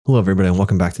Hello, everybody, and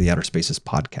welcome back to the Outer Spaces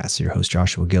podcast. Your host,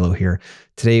 Joshua Gillow here.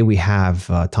 Today, we have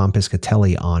Tom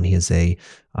Piscitelli on. He is a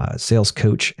sales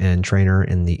coach and trainer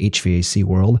in the HVAC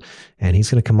world, and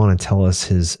he's going to come on and tell us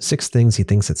his 6 things he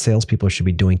thinks that salespeople should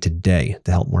be doing today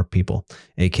to help more people,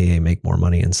 aka make more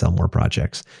money and sell more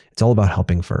projects. It's all about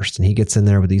helping first, and he gets in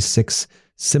there with these 6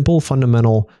 simple,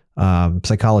 fundamental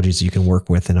psychologies you can work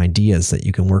with and ideas that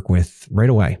you can work with right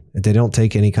away. They don't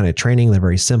take any kind of training. They're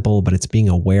very simple, but it's being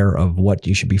aware of what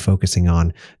you should be focusing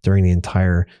on during the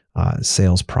entire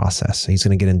sales process. So he's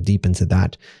going to get in deep into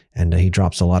that, and he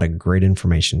drops a lot of great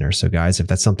information there. So guys, if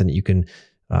that's something that you can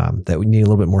that we need a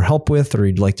little bit more help with, or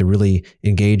you'd like to really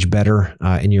engage better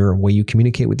in your way you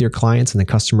communicate with your clients and the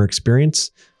customer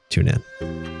experience, tune in.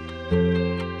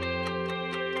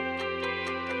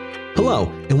 Hello,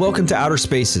 and welcome to Outer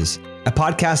Spaces, a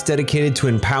podcast dedicated to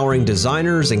empowering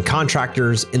designers and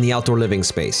contractors in the outdoor living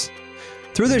space.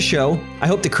 Through this show, I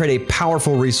hope to create a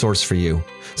powerful resource for you,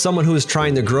 someone who is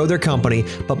trying to grow their company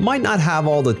but might not have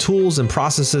all the tools and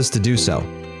processes to do so.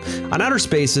 On Outer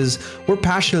Spaces, we're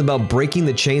passionate about breaking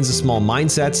the chains of small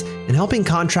mindsets and helping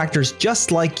contractors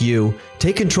just like you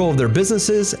take control of their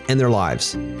businesses and their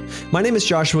lives. My name is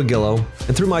Joshua Gillow,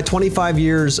 and through my 25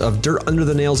 years of dirt under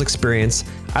the nails experience,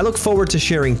 I look forward to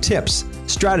sharing tips,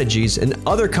 strategies, and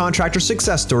other contractor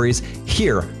success stories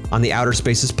here on the Outer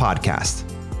Spaces podcast.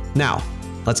 Now,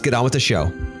 let's get on with the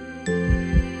show.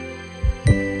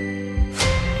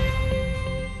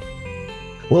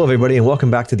 Hello, everybody, and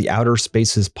welcome back to the Outer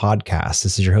Spaces podcast.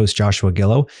 This is your host, Joshua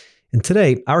Gillow. And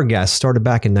today, our guest started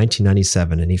back in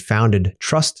 1997, and he founded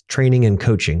Trust Training and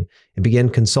Coaching and began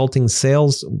consulting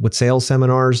sales with sales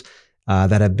seminars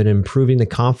that have been improving the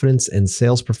confidence and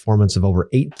sales performance of over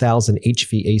 8,000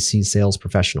 HVAC sales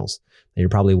professionals. Now, you're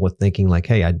probably thinking like,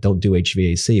 hey, I don't do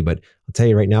HVAC, but I'll tell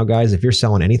you right now, guys, if you're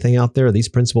selling anything out there, these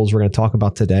principles we're going to talk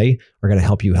about today are going to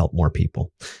help you help more people.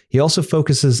 He also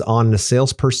focuses on the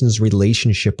salesperson's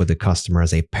relationship with the customer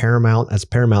as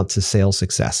paramount to sales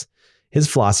success. His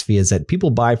philosophy is that people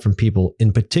buy from people,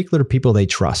 in particular people they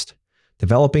trust.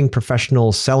 Developing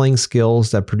professional selling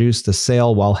skills that produce the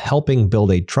sale while helping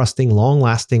build a trusting,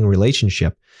 long-lasting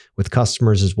relationship with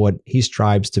customers is what he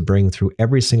strives to bring through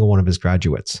every single one of his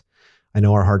graduates. I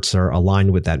know our hearts are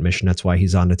aligned with that mission. That's why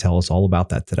he's on to tell us all about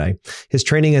that today. His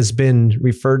training has been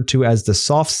referred to as the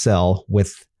soft sell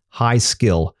with high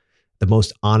skill, the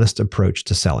most honest approach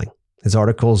to selling. His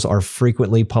articles are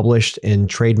frequently published in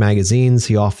trade magazines.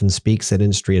 He often speaks at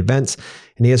industry events,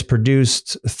 and he has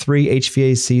produced 3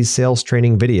 HVAC sales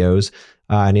training videos,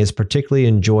 and he particularly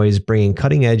enjoys bringing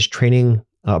cutting-edge training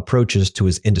approaches to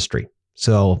his industry.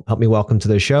 So help me welcome to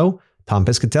the show, Tom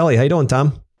Piscitelli. How you doing,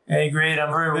 Tom? Hey, great.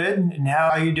 I'm very good. And how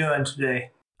are you doing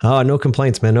today? Oh, no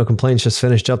complaints, man. No complaints. Just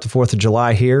finished up the 4th of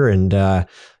July here. And,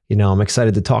 I'm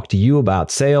excited to talk to you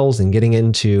about sales and getting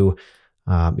into,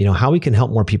 how we can help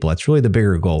more people. That's really the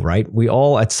bigger goal, right? We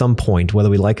all, at some point, whether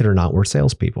we like it or not, we're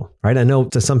salespeople, right? I know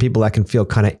to some people that can feel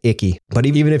kind of icky, but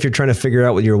even if you're trying to figure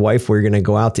out with your wife where you're going to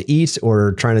go out to eat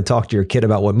or trying to talk to your kid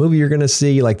about what movie you're going to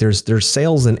see, like there's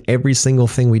sales in every single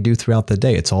thing we do throughout the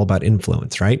day. It's all about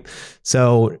influence, right?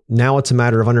 So now it's a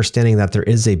matter of understanding that there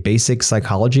is a basic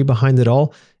psychology behind it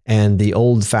all, and the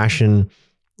old-fashioned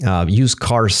used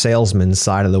car salesman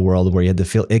side of the world where you had to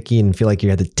feel icky and feel like you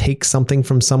had to take something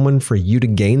from someone for you to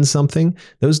gain something.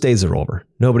 Those days are over.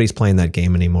 Nobody's playing that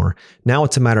game anymore. Now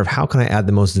it's a matter of how can I add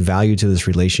the most value to this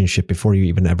relationship before you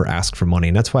even ever ask for money.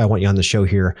 And that's why I want you on the show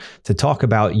here to talk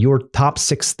about your top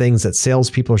 6 things that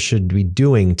salespeople should be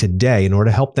doing today in order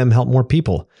to help them help more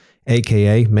people,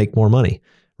 AKA make more money,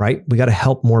 right? We got to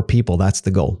help more people. That's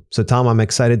the goal. So Tom, I'm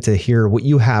excited to hear what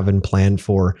you have in plan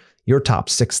for your top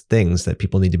 6 things that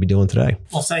people need to be doing today.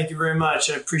 Well, thank you very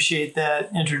much. I appreciate that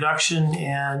introduction.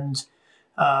 And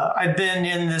I've been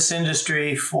in this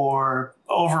industry for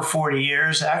over 40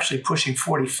 years, actually pushing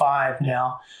 45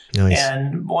 now. Nice.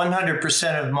 And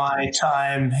 100% of my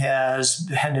time has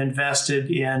been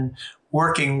invested in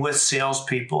working with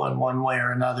salespeople in one way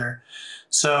or another.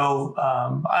 So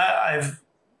I've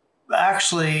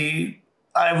actually,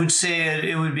 I would say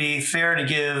it would be fair to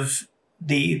give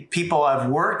the people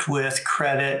I've worked with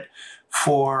credit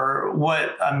for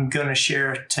what I'm going to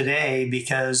share today,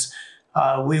 because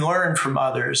we learn from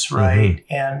others, right?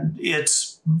 Mm-hmm. And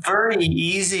it's very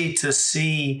easy to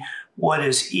see what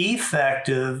is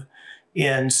effective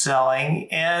in selling,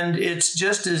 and it's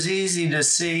just as easy to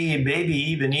see, maybe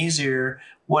even easier,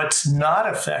 what's not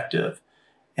effective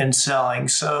in selling.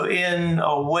 So in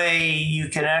a way, you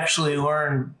can actually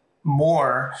learn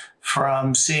more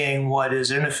from seeing what is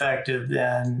ineffective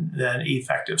than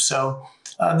effective. So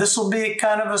this will be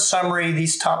kind of a summary.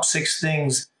 These top 6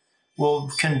 things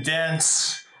will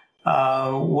condense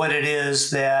what it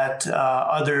is that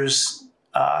others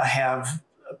have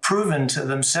proven to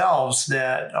themselves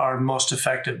that are most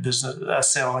effective business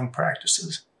selling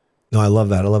practices. No, I love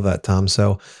that. I love that, Tom.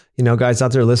 So, guys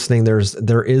out there listening, there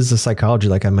is a psychology,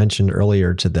 like I mentioned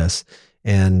earlier, to this.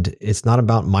 And it's not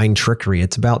about mind trickery.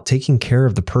 It's about taking care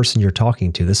of the person you're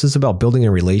talking to. This is about building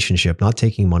a relationship, not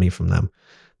taking money from them.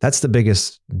 That's the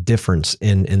biggest difference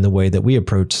in the way that we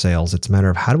approach sales. It's a matter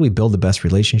of how do we build the best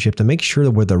relationship to make sure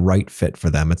that we're the right fit for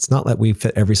them. It's not that we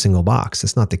fit every single box.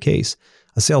 It's not the case.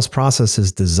 A sales process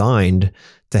is designed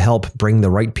to help bring the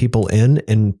right people in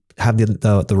and have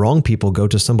the wrong people go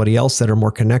to somebody else that are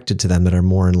more connected to them, that are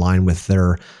more in line with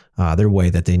their way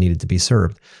that they needed to be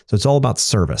served. So it's all about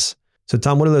service. So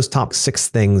Tom, what are those top 6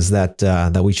 things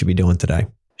that we should be doing today?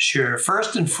 Sure.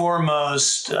 First and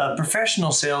foremost,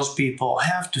 professional salespeople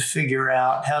have to figure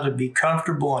out how to be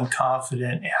comfortable and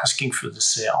confident asking for the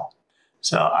sale.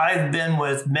 So I've been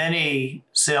with many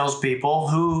salespeople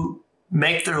who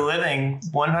make their living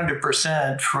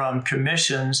 100% from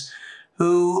commissions,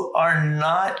 who are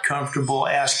not comfortable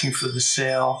asking for the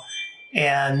sale.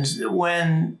 And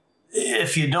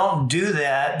if you don't do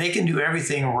that, they can do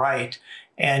everything right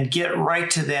and get right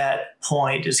to that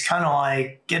point. It's kind of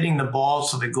like getting the ball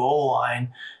to the goal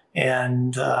line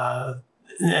and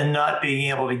not being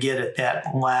able to get at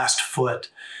that last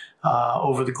foot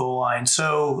over the goal line.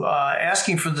 So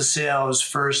asking for the sale is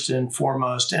first and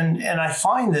foremost. And I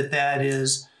find that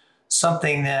is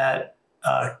something that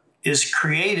is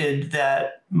created,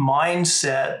 that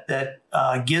mindset that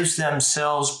gives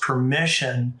themselves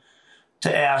permission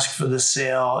to ask for the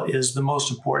sale is the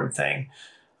most important thing.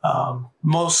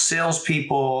 Most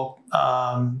salespeople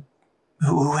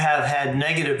who have had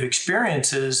negative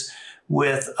experiences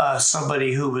with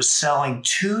somebody who was selling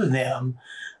to them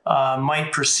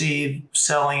might perceive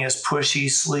selling as pushy,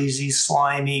 sleazy,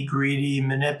 slimy, greedy,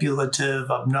 manipulative,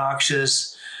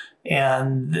 obnoxious,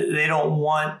 and they don't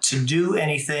want to do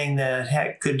anything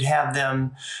that could have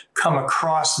them come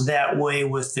across that way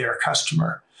with their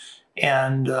customer.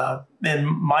 And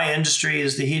my industry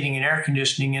is the heating and air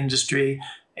conditioning industry.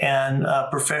 And a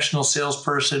professional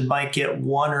salesperson might get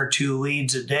 1 or 2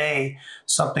 leads a day,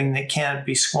 something that can't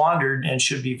be squandered and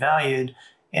should be valued.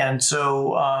 And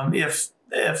so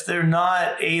if they're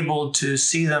not able to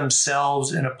see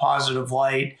themselves in a positive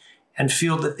light and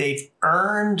feel that they've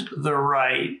earned the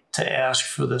right to ask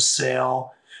for the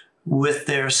sale with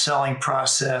their selling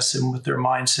process and with their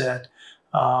mindset,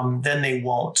 then they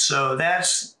won't. So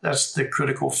that's the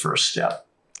critical first step.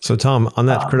 So Tom, on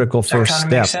that critical first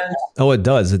step, oh, it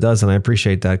does, and I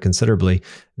appreciate that considerably.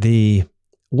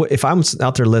 If I'm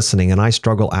out there listening and I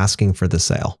struggle asking for the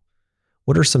sale,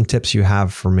 what are some tips you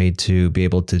have for me to be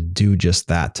able to do just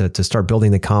that, to start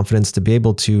building the confidence to be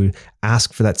able to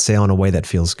ask for that sale in a way that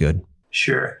feels good?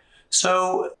 Sure.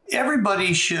 So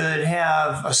everybody should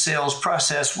have a sales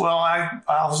process. Well,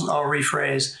 I'll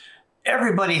rephrase.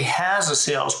 Everybody has a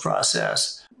sales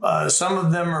process. Some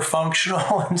of them are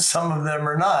functional and some of them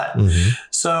are not. Mm-hmm.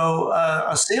 So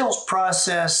a sales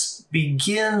process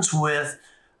begins with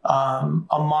a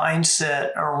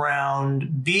mindset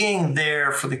around being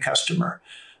there for the customer.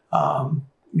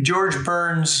 George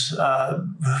Burns,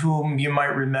 whom you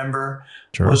might remember,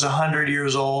 sure, was 100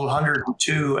 years old,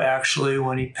 102 actually,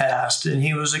 when he passed. And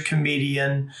he was a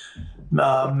comedian.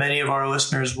 Many of our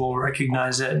listeners will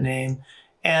recognize that name.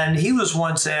 And he was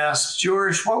once asked,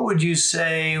 George, what would you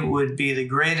say would be the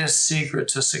greatest secret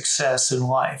to success in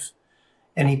life?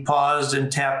 And he paused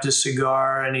and tapped his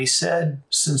cigar and he said,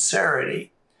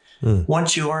 sincerity.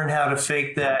 Once you learn how to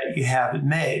fake that, you have it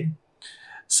made.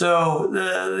 So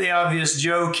the obvious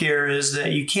joke here is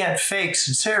that you can't fake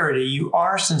sincerity. You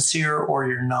are sincere or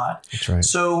you're not. That's right.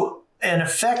 So an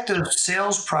effective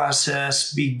sales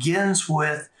process begins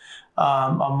with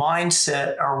a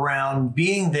mindset around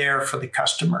being there for the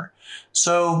customer.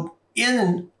 So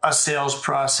in a sales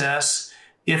process,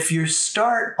 if you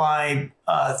start by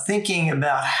thinking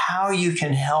about how you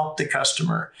can help the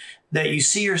customer, that you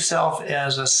see yourself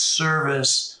as a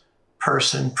service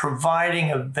person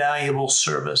providing a valuable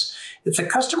service. If the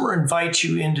customer invites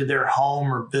you into their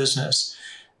home or business,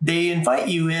 they invite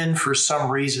you in for some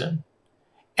reason.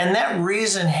 And that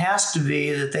reason has to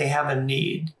be that they have a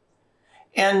need.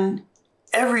 And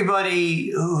everybody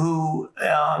who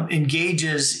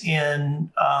engages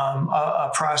in a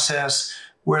process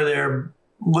where they're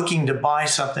looking to buy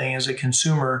something as a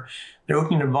consumer, they're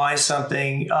looking to buy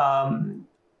something,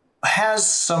 has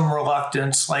some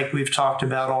reluctance, like we've talked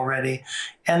about already.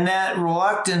 And that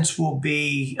reluctance will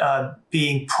be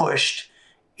being pushed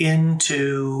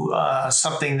into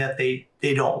something that they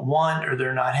don't want, or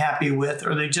they're not happy with,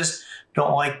 or they just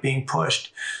don't like being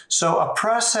pushed. So a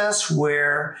process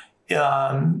where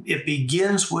it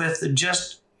begins with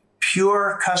just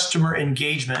pure customer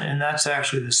engagement, and that's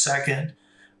actually the second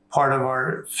part of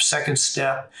our second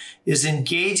step, is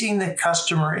engaging the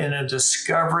customer in a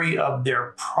discovery of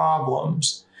their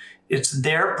problems. It's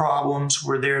their problems.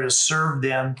 We're there to serve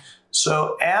them.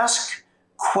 So ask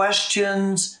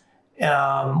questions,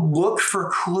 look for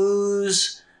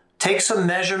clues, take some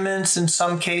measurements in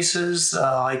some cases,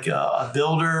 like a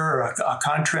builder or a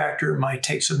contractor might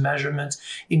take some measurements.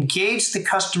 Engage the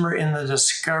customer in the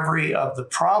discovery of the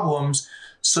problems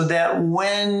so that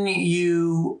when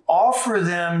you offer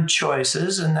them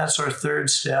choices, and that's our third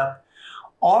step,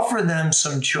 offer them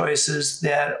some choices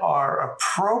that are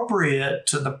appropriate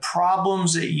to the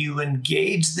problems that you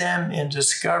engage them in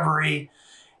discovery.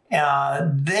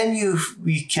 Then you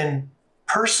can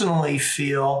personally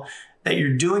feel that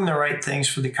you're doing the right things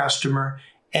for the customer,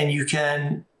 and you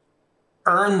can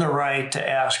earn the right to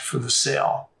ask for the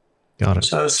sale. Got it.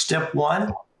 So step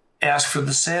one, ask for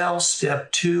the sale.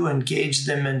 Step two, engage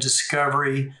them in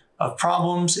discovery of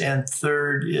problems. And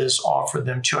third is offer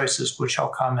them choices, which I'll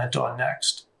comment on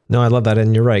next. No, I love that.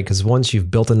 And you're right, because once you've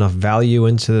built enough value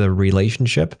into the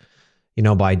relationship,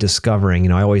 by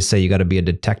discovering, I always say you got to be a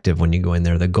detective when you go in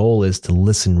there. The goal is to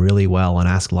listen really well and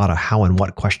ask a lot of how and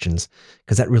what questions,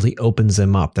 because that really opens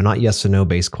them up. They're not yes or no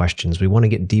based questions. We want to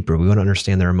get deeper. We want to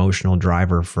understand their emotional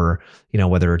driver for,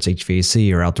 whether it's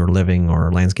HVAC or outdoor living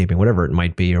or landscaping, whatever it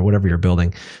might be, or whatever you're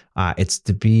building. It's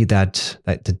to be that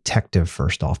detective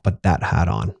first off, put that hat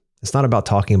on. It's not about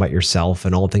talking about yourself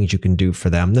and all the things you can do for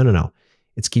them. No.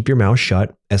 It's keep your mouth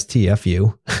shut,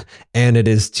 STFU, and it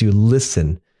is to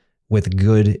listen with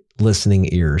good listening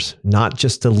ears, not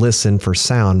just to listen for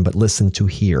sound, but listen to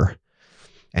hear,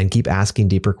 and keep asking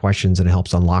deeper questions, and it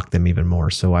helps unlock them even more.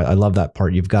 So I love that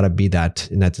part. You've got to be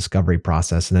that in that discovery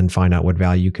process, and then find out what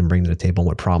value you can bring to the table and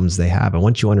what problems they have. And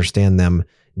once you understand them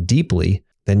deeply,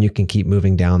 then you can keep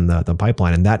moving down the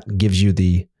pipeline. And that gives you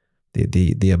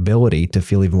the ability to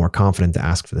feel even more confident to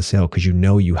ask for the sale, because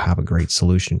you have a great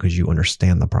solution because you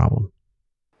understand the problem.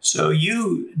 So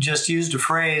you just used a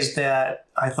phrase that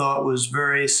I thought was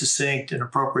very succinct and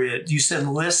appropriate. You said,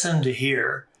 listen to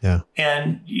hear. Yeah.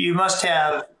 And you must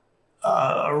have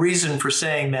a reason for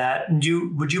saying that.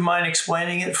 And would you mind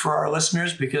explaining it for our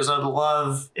listeners? Because I'd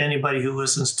love anybody who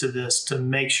listens to this to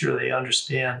make sure they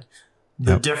understand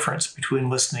the difference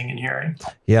between listening and hearing.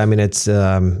 Yeah, I mean, it's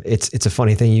a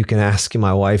funny thing. You can ask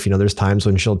my wife, there's times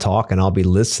when she'll talk and I'll be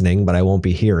listening, but I won't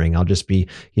be hearing. I'll just be,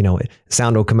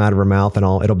 sound will come out of her mouth and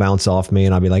it'll bounce off me,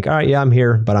 and I'll be like, all right, yeah, I'm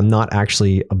here, but I'm not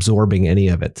actually absorbing any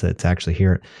of it to actually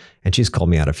hear it. And she's called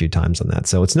me out a few times on that.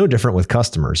 So it's no different with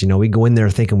customers. We go in there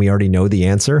thinking we already know the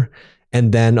answer.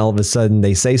 And then all of a sudden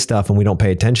they say stuff and we don't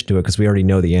pay attention to it because we already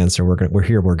know the answer. We're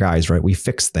here, we're guys, right? We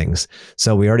fix things.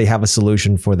 So we already have a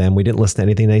solution for them. We didn't listen to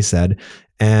anything they said.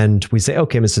 And we say,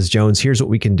 okay, Mrs. Jones, here's what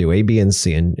we can do, A, B, and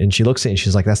C. And she looks at it and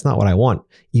she's like, that's not what I want.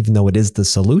 Even though it is the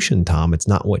solution, Tom, it's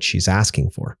not what she's asking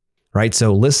for. Right.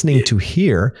 So listening to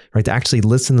hear, right, to actually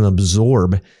listen and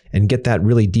absorb and get that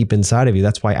really deep inside of you.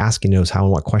 That's why asking those how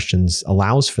and what questions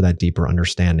allows for that deeper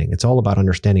understanding. It's all about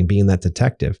understanding, being that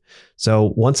detective.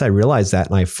 So once I realized that,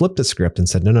 and I flipped the script and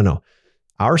said, no,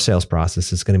 our sales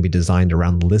process is going to be designed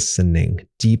around listening,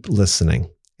 deep listening.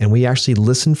 And we actually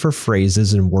listen for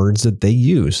phrases and words that they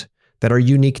use that are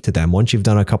unique to them. Once you've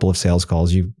done a couple of sales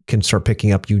calls, you can start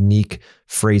picking up unique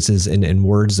phrases and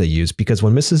words they use. Because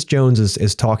when Mrs. Jones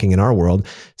is talking in our world,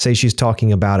 say she's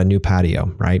talking about a new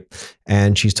patio, right?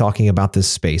 And she's talking about this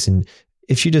space. And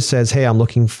if she just says, hey, I'm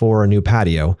looking for a new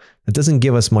patio, that doesn't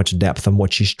give us much depth on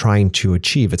what she's trying to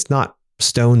achieve. It's not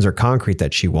stones or concrete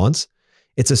that she wants.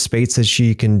 It's a space that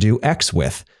she can do X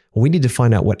with. Well, we need to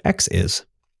find out what X is,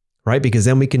 right? Because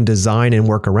then we can design and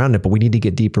work around it, but we need to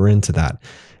get deeper into that.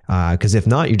 Because if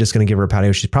not, you're just going to give her a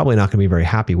patio she's probably not going to be very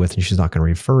happy with, and she's not going to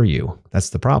refer you.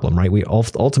 That's the problem, right? We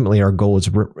ultimately, our goal is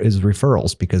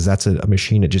referrals, because that's a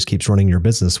machine that just keeps running your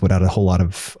business without a whole lot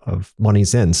of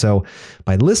monies in. So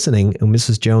by listening, and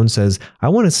Mrs. Jones says, I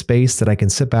want a space that I can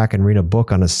sit back and read a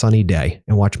book on a sunny day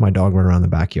and watch my dog run around the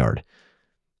backyard.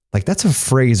 Like, that's a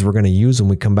phrase we're going to use when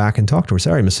we come back and talk to her.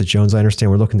 Sorry, Mrs. Jones, I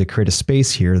understand we're looking to create a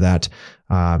space here that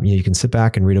you can sit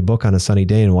back and read a book on a sunny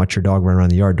day and watch your dog run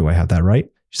around the yard. Do I have that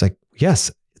right? She's like,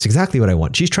 yes, it's exactly what I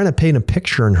want. She's trying to paint a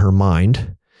picture in her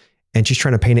mind, and she's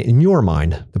trying to paint it in your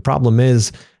mind. The problem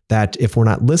is that if we're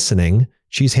not listening,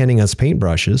 she's handing us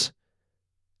paintbrushes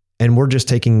and we're just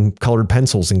taking colored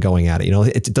pencils and going at it.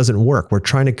 It doesn't work. We're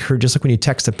trying to create, just like when you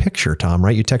text a picture, Tom,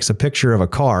 right? You text a picture of a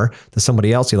car to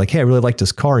somebody else. You're like, hey, I really like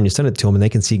this car. And you send it to them and they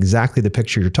can see exactly the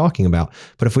picture you're talking about.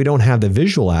 But if we don't have the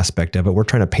visual aspect of it, we're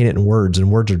trying to paint it in words, and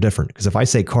words are different. Because if I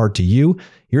say car to you,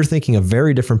 you're thinking a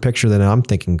very different picture than I'm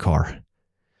thinking car.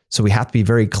 So we have to be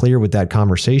very clear with that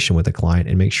conversation with the client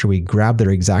and make sure we grab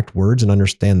their exact words and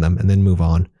understand them and then move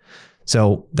on.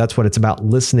 So that's what it's about,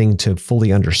 listening to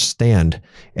fully understand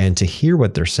and to hear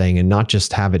what they're saying and not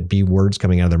just have it be words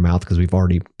coming out of their mouth because we've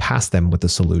already passed them with the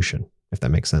solution, if that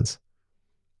makes sense.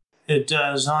 It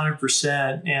does,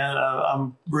 100%. And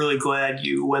I'm really glad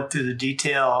you went through the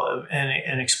detail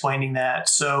and explaining that.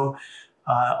 So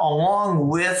along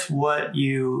with what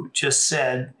you just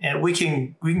said, and we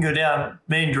can go down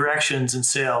many directions in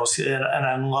sales, and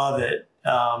I love it.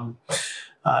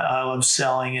 I love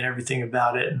selling and everything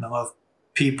about it, and I love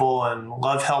people and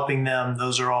love helping them.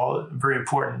 Those are all very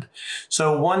important.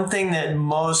 So one thing that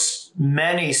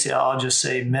many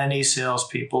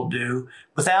salespeople do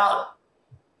without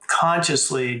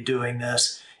consciously doing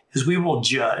this is we will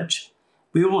judge.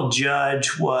 We will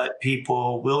judge what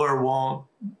people will or won't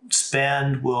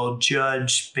spend. We'll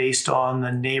judge based on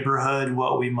the neighborhood,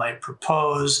 what we might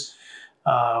propose.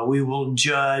 We will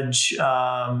judge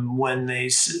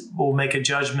we'll make a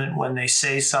judgment when they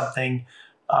say something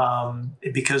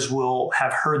because we'll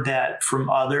have heard that from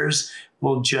others.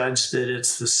 We'll judge that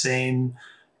it's the same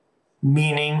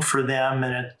meaning for them,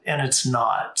 and it's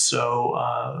not. So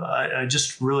I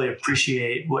just really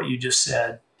appreciate what you just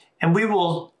said. And we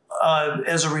will,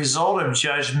 as a result of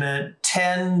judgment,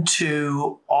 tend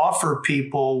to offer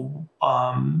people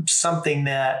something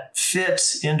that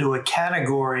fits into a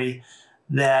category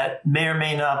that may or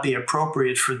may not be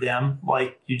appropriate for them.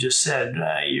 Like you just said,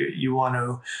 you want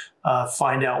to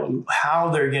find out how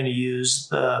they're going to use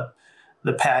the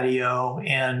patio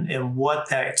and what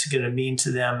that's going to mean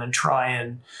to them, and try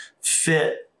and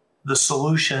fit the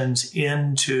solutions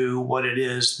into what it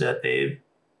is that they've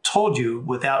told you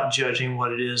without judging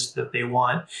what it is that they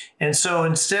want. And so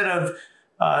instead of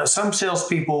some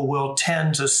salespeople will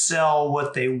tend to sell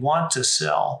what they want to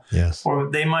sell, Yes. Or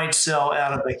they might sell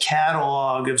out of a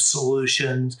catalog of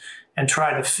solutions and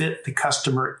try to fit the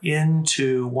customer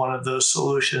into one of those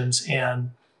solutions. And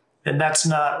that's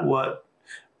not what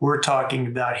we're talking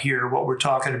about here. What we're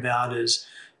talking about is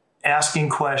asking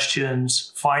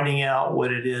questions, finding out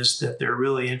what it is that they're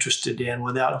really interested in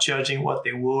without judging what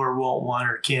they will or won't want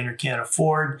or can't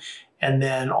afford, and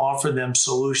then offer them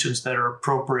solutions that are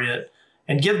appropriate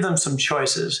and give them some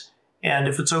choices. And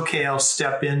if it's okay, I'll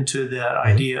step into that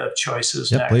idea of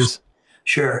choices next. Please.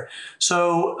 Sure.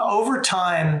 So over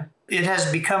time, it has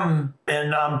become,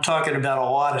 and I'm talking about a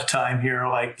lot of time here,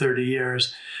 like 30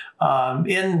 years.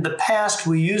 In the past,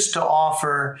 we used to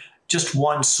offer just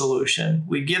one solution.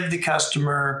 We give the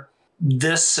customer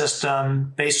this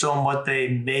system based on what they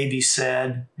maybe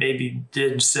said, maybe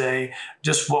did say,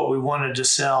 just what we wanted to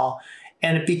sell.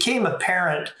 And it became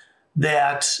apparent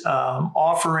that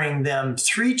offering them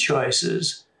three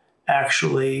choices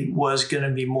actually was going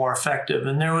to be more effective.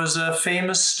 And there was a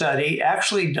famous study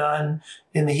actually done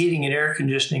in the heating and air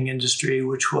conditioning industry,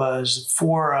 which was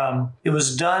it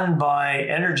was done by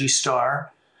Energy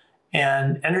Star.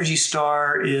 And Energy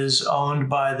Star is owned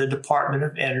by the Department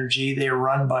of Energy. They are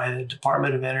run by the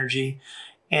Department of Energy.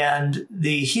 And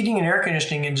the heating and air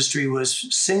conditioning industry was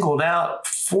singled out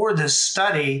for this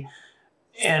study,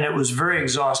 and it was very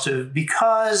exhaustive,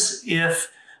 because if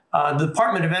the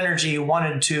Department of Energy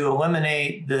wanted to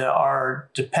eliminate our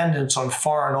dependence on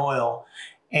foreign oil,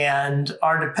 and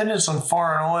our dependence on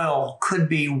foreign oil could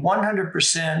be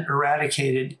 100%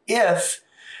 eradicated if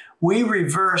we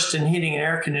reversed in heating and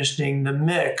air conditioning the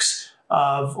mix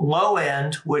of low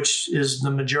end, which is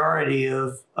the majority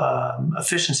of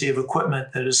efficiency of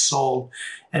equipment that is sold,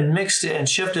 and mixed it and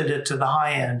shifted it to the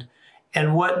high end.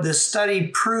 And what this study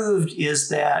proved is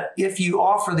that if you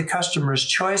offer the customers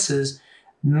choices,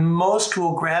 most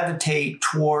will gravitate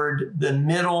toward the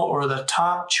middle or the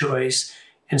top choice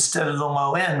instead of the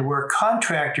low end, where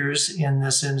contractors in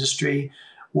this industry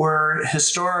were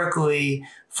historically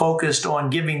focused on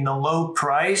giving the low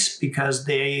price because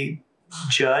they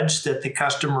judged that the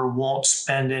customer won't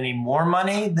spend any more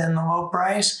money than the low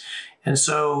price. And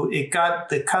so the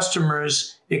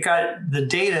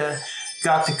data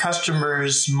got the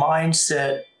customer's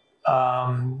mindset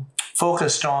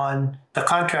focused on, the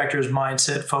contractor's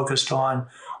mindset focused on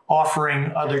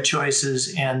offering other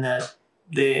choices, and that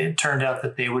it turned out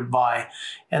that they would buy.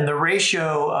 And the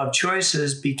ratio of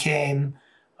choices became,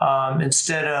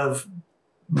 instead of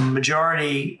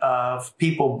majority of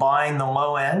people buying the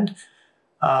low end,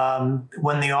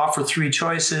 When they offer three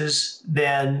choices,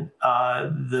 then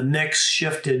the mix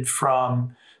shifted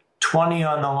from 20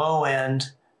 on the low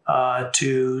end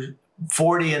to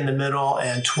 40 in the middle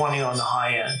and 20 on the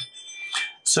high end.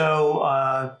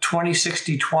 So 20,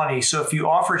 60, 20. So if you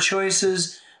offer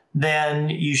choices, then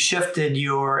you shifted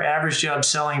your average job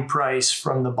selling price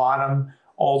from the bottom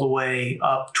all the way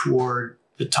up toward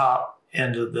the top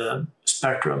end of the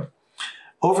spectrum.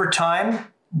 Over time,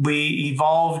 we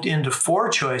evolved into four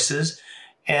choices.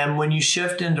 And when you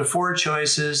shift into four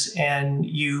choices and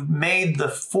you made the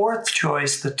fourth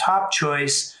choice, the top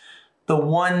choice, the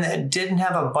one that didn't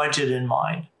have a budget in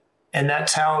mind, and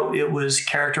that's how it was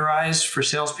characterized for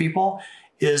salespeople,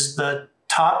 is the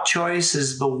top choice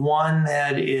is the one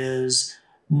that is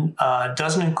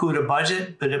doesn't include a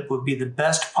budget, but it would be the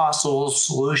best possible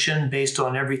solution based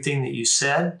on everything that you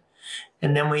said.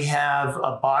 And then we have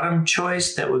a bottom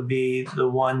choice that would be the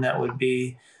one that would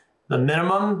be the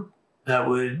minimum that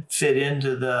would fit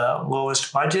into the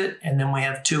lowest budget. And then we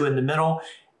have two in the middle.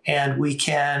 And we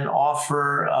can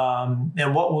offer,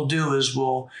 and what we'll do is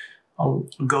we'll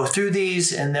go through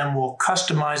these and then we'll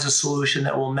customize a solution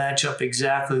that will match up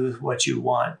exactly with what you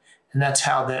want. And that's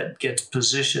how that gets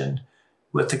positioned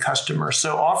with the customer.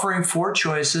 So offering four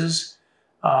choices,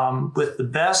 with the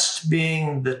best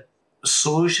being the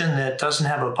solution that doesn't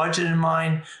have a budget in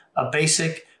mind, a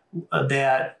basic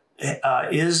that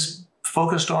is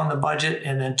focused on the budget,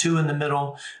 and then two in the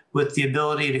middle with the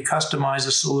ability to customize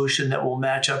a solution that will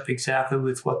match up exactly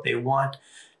with what they want.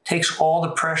 Takes all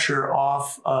the pressure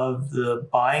off of the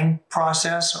buying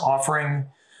process, offering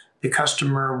the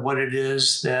customer what it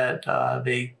is that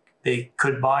they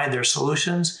could buy, their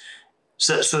solutions.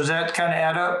 So does that kind of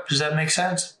add up? Does that make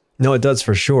sense? No, it does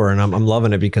for sure. And I'm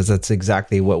loving it because that's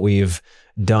exactly what we've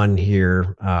done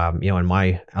here, in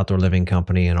my outdoor living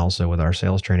company and also with our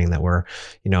sales training that we're,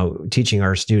 teaching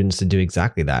our students to do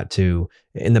exactly that.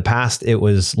 In the past, it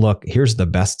was, look, here's the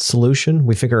best solution.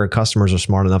 We figure our customers are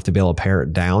smart enough to be able to pare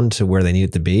it down to where they need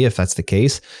it to be. If that's the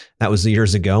case, that was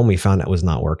years ago. And we found that was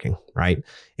not working, right?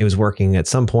 It was working at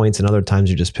some points, and other times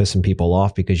you're just pissing people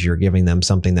off because you're giving them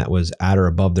something that was at or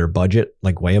above their budget,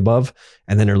 like way above.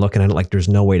 And then they're looking at it like there's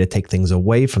no way to take things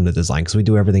away from the design because we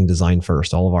do everything design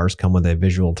first. All of ours come with a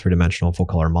visual, three-dimensional, full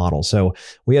color model. So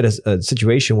we had a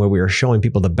situation where we were showing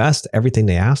people the best, everything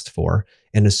they asked for,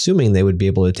 and assuming they would be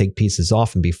able to take pieces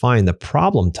off and be fine. The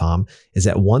problem, Tom, is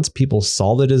that once people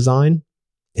saw the design,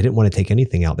 they didn't want to take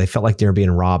anything out. They felt like they were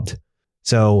being robbed.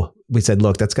 So we said,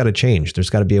 look, that's got to change. There's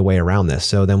got to be a way around this.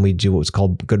 So then we do what was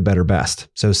called good, better, best.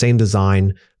 So same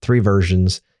design, three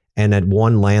versions, and at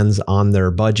one lands on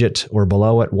their budget or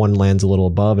below it, one lands a little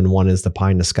above, and one is the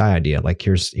pie in the sky idea. Like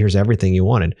here's everything you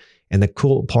wanted. And the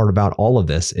cool part about all of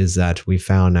this is that we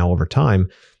found now over time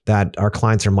that our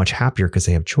clients are much happier because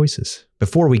they have choices.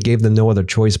 Before, we gave them no other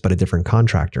choice but a different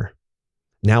contractor.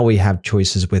 Now we have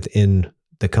choices within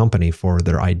the company for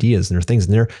their ideas and their things,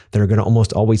 and they're going to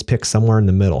almost always pick somewhere in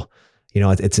the middle.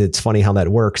 It's funny how that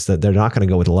works, that they're not going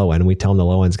to go with the low end. We tell them the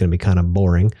low end is going to be kind of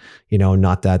boring,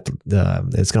 not that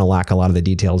it's going to lack a lot of the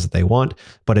details that they want,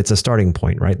 but it's a starting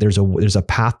point, right? There's a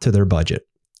path to their budget.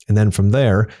 And then from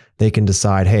there, they can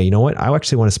decide, hey, you know what? I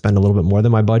actually want to spend a little bit more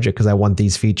than my budget because I want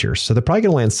these features. So they're probably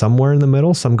going to land somewhere in the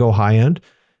middle. Some go high end,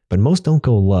 but most don't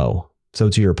go low. So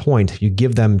to your point, you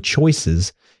give them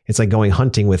choices. It's like going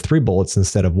hunting with 3 bullets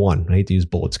instead of 1. I hate to use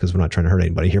bullets because we're not trying to hurt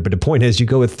anybody here. But the point is, you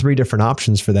go with 3 different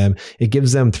options for them. It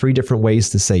gives them 3 different ways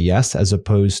to say yes, as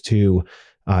opposed to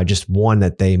just one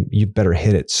that you better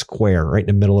hit it square right in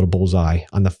the middle of the bullseye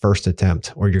on the first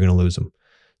attempt, or you're going to lose them.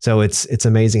 So it's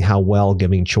amazing how well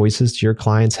giving choices to your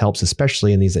clients helps,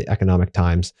 especially in these economic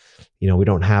times. We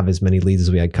don't have as many leads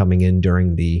as we had coming in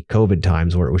during the COVID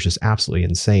times where it was just absolutely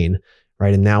insane,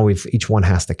 right? And now each one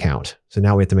has to count. So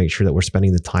now we have to make sure that we're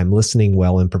spending the time listening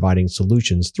well and providing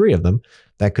solutions, 3 of them,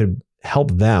 that could help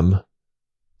them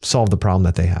solve the problem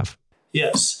that they have.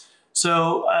 Yes.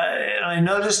 So I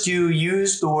noticed you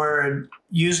used the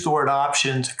word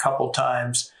options a couple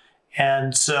times.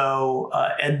 And so,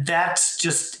 and that's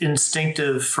just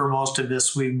instinctive for most of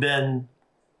us. We've been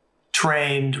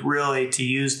trained really to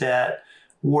use that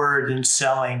word in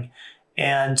selling.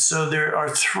 And so there are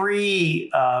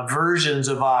 3 versions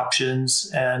of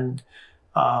options. And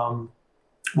I'll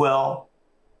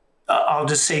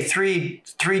just say three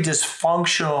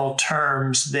dysfunctional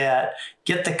terms that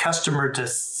get the customer to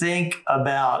think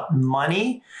about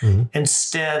money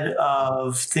instead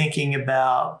of thinking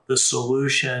about the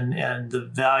solution and the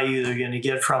value they're going to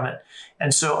get from it.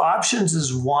 And so options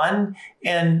is one,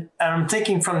 and I'm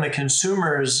thinking from the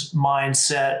consumer's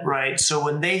mindset, right? So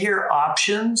when they hear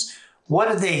options,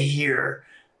 what do they hear?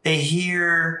 They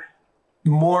hear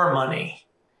more money.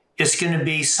 It's going to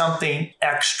be something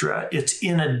extra. It's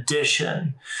in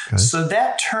addition. Okay. So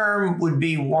that term would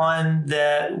be one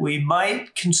that we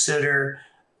might consider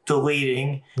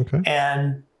deleting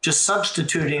and just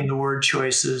substituting the word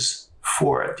choices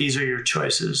for it. These are your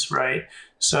choices, right?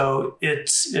 So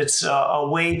it's a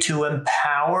way to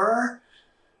empower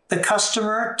the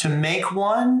customer to make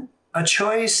a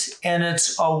choice, and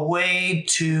it's a way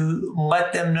to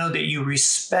let them know that you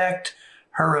respect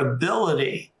her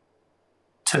ability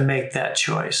to make that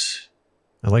choice.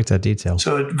 I like that detail.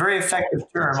 So a very effective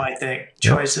term, I think,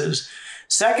 choices.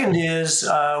 Yep. Second is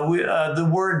the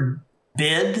word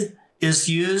bid is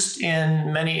used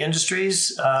in many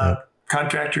industries.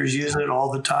 Contractors use it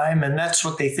all the time, and that's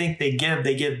what they think they give.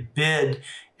 They give bid.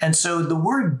 And so the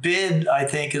word bid, I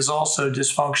think, is also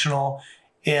dysfunctional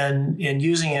in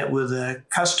using it with a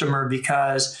customer,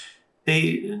 because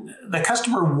the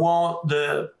customer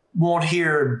won't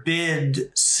hear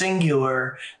bid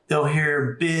singular, they'll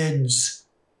hear bids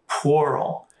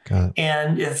plural.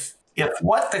 And if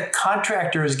what the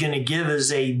contractor is going to give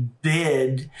is a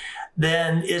bid,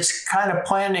 then it's kind of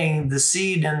planting the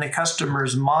seed in the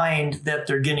customer's mind that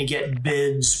they're going to get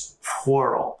bids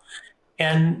plural.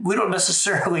 And we don't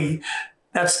necessarily,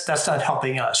 that's not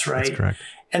helping us, right? That's correct.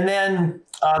 And then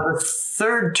the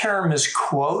third term is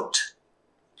quote.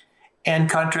 And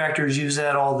contractors use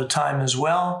that all the time as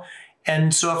well.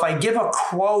 And so if I give a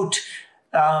quote,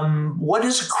 what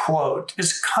is a quote?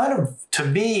 It's kind of, to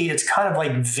me, it's kind of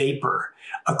like vapor.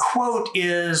 A quote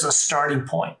is a starting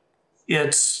point.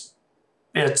 It's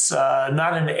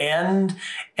not an end,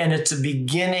 and it's a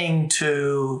beginning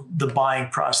to the buying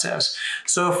process.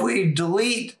 So if we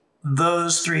delete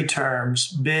those three terms,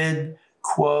 bid,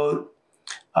 quote,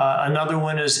 another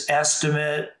one is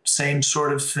estimate, same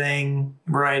sort of thing,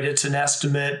 right? It's an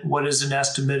estimate. What is an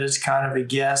estimate? It's kind of a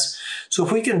guess. So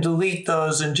if we can delete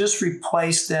those and just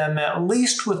replace them at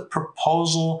least with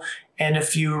proposal, and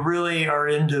if you really are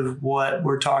into what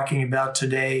we're talking about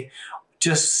today,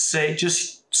 just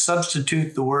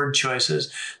substitute the word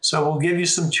choices. So we'll give you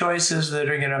some choices that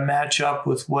are going to match up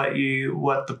with what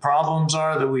the problems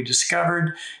are that we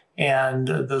discovered. And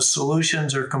the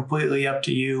solutions are completely up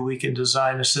to you. We can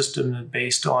design a system that's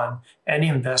based on any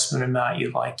investment amount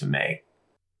you'd like to make.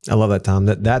 I love that, Tom.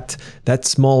 That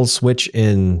small switch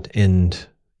in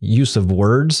use of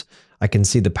words, I can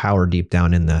see the power deep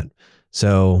down in that.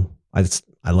 So I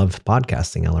love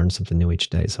podcasting. I learn something new each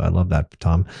day. So I love that,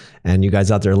 Tom. And you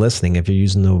guys out there listening, if you're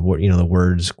using the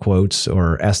words quotes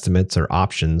or estimates or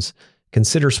options,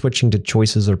 consider switching to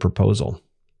choices or proposal.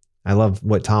 I love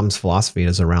what Tom's philosophy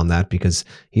is around that, because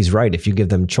he's right. If you give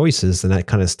them choices, then that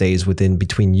kind of stays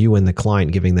between you and the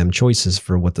client, giving them choices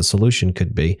for what the solution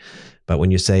could be. But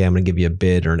when you say, I'm going to give you a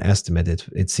bid or an estimate,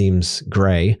 it seems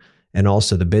gray. And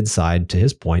also the bid side, to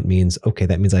his point, means, okay,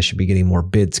 that means I should be getting more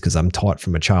bids, because I'm taught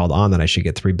from a child on that I should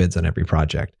get 3 bids on every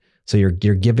project. So you're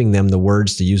giving them the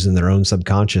words to use in their own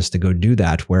subconscious to go do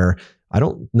that, where I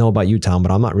don't know about you, Tom,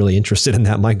 but I'm not really interested in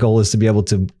that. My goal is to be able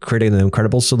to create an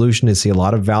incredible solution and see a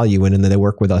lot of value in, and then they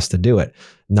work with us to do it,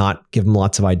 not give them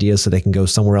lots of ideas so they can go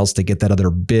somewhere else to get that other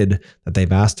bid that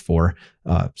they've asked for,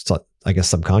 so I guess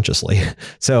subconsciously.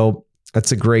 So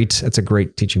that's a great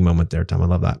teaching moment there, Tom. I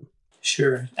love that.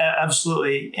 Sure,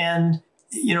 absolutely. And,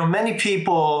 many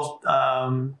people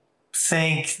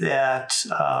think that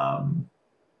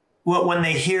when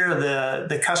they hear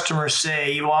the customer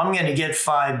say, well, I'm going to get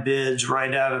 5 bids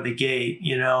right out of the gate,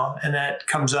 and that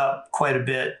comes up quite a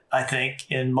bit, I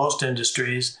think, in most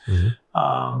industries.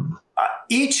 Mm-hmm.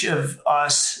 Each of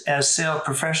us as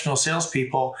professional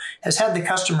salespeople has had the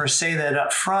customer say that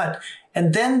up front,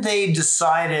 and then they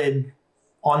decided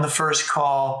on the first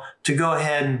call to go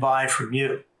ahead and buy from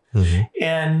you. Mm-hmm.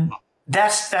 And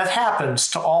that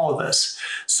happens to all of us.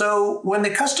 So when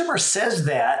the customer says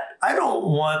that, I don't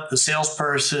want the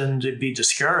salesperson to be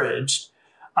discouraged.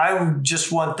 I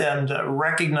just want them to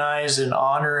recognize and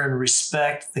honor and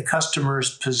respect the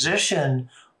customer's position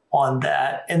on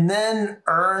that, and then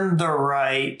earn the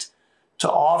right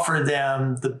to offer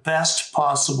them the best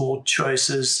possible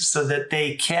choices so that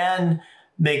they can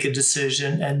make a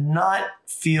decision and not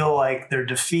feel like they're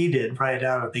defeated right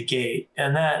out of the gate.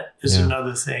 And that is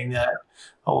another thing that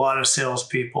a lot of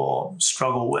salespeople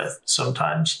struggle with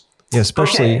sometimes. Yeah,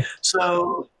 especially. Okay,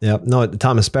 so. Yeah, no,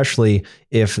 Tom, especially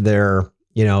if they're,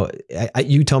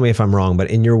 you tell me if I'm wrong, but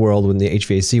in your world, in the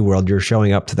HVAC world, you're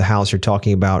showing up to the house, you're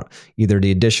talking about either the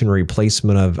addition or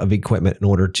replacement of equipment in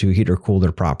order to heat or cool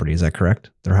their property. Is that correct?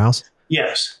 Their house?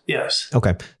 Yes. Yes.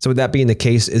 Okay. So with that being the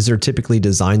case, is there typically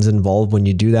designs involved when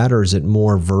you do that, or is it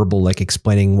more verbal, like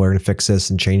explaining we're going to fix this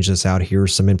and change this out?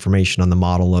 Here's some information on the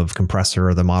model of compressor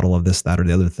or the model of this, that, or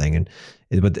the other thing. And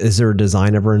but is there a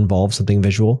design ever involved, something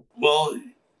visual? Well,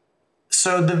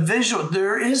 so the visual,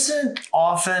 there isn't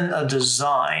often a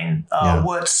design. Yeah.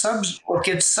 What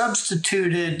gets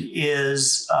substituted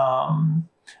is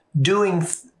doing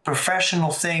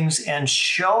professional things and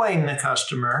showing the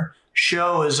customer.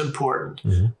 Show is important.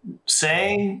 Mm-hmm.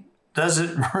 Saying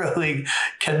doesn't really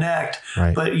connect,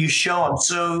 Right. but you show them.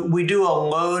 So we do a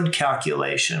load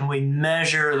calculation. We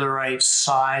measure the right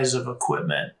size of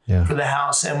equipment for the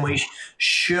house, and we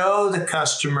show the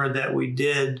customer that we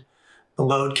did the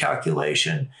load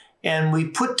calculation. And we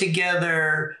put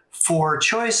together 4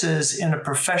 choices in a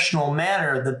professional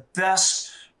manner. The best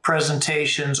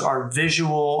presentations are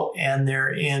visual and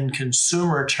they're in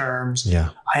consumer terms.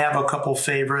 Yeah. I have a couple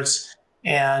favorites.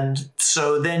 And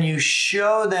so then you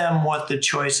show them what the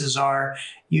choices are.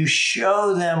 You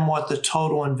show them what the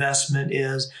total investment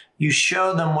is. You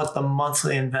show them what the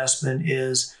monthly investment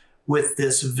is with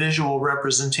this visual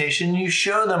representation. You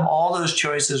show them all those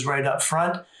choices right up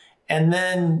front. And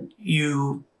then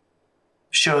you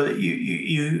show that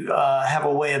you have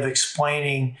a way of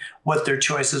explaining what their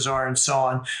choices are and so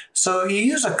on. So you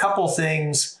use a couple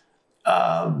things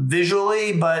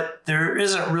visually, but there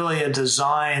isn't really a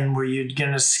design where you're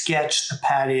going to sketch the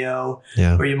patio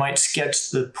or you might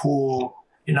sketch the pool.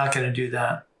 You're not going to do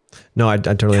that. No, I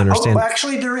totally understand. Oh,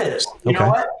 actually, there is. You know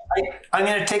what? I'm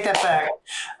going to take that back.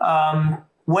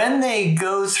 When they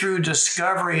go through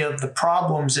discovery of the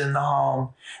problems in the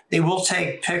home, they will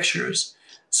take pictures.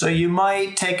 So you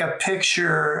might take a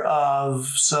picture of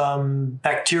some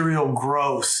bacterial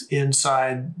growth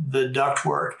inside the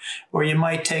ductwork, or you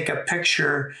might take a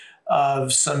picture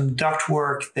of some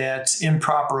ductwork that's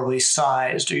improperly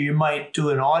sized, or you might do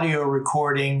an audio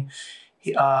recording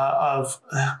of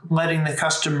letting the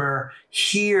customer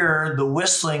hear the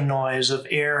whistling noise of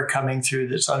air coming through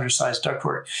this undersized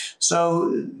ductwork.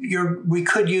 So we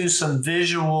could use some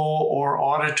visual or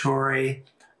auditory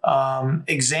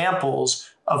examples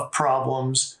of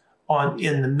problems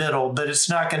in the middle, but it's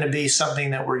not going to be something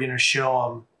that we're going to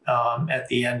show them at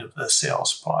the end of the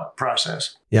sales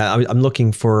process. Yeah, I'm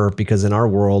looking for, because in our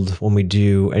world, when we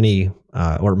do any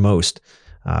or most,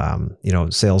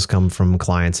 sales come from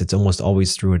clients, it's almost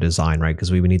always through a design, right?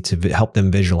 Because we need to help them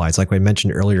visualize. Like I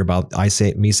mentioned earlier about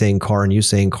me saying car and you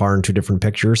saying car in 2 different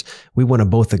pictures. We want to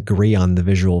both agree on the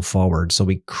visual forward. So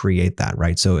we create that,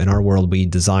 right? So in our world, we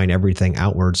design everything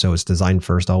outward. So it's design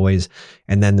first always.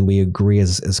 And then we agree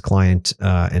as client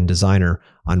and designer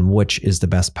on which is the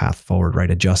best path forward,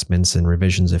 right? Adjustments and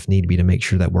revisions if need be to make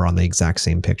sure that we're on the exact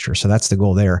same picture. So that's the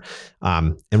goal there.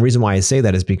 And the reason why I say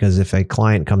that is because if a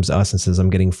client comes to us and says,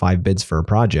 I'm getting 5 bids for a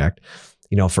project,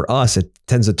 for us, it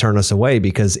tends to turn us away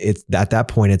because it's at that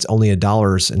point, it's only a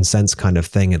dollars and cents kind of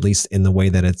thing, at least in the way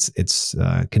that it's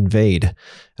conveyed.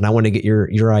 And I want to get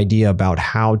your idea about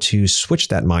how to switch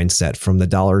that mindset from the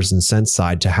dollars and cents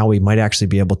side to how we might actually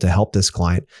be able to help this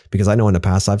client. Because I know in the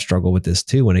past, I've struggled with this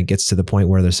too, when it gets to the point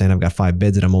where they're saying, I've got 5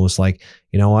 bids, and I'm almost like,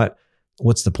 you know what?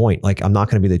 What's the point? Like, I'm not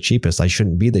going to be the cheapest. I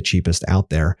shouldn't be the cheapest out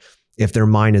there. If their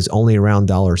mind is only around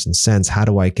dollars and cents, how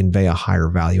do I convey a higher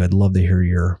value? I'd love to hear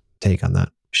your take on that.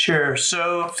 Sure.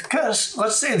 So because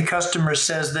let's say the customer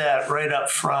says that right up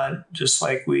front, just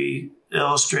like we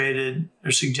illustrated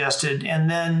or suggested. And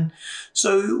then,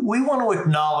 so we want to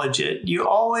acknowledge it. You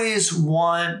always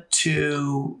want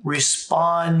to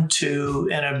respond to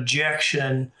an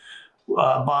objection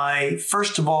by,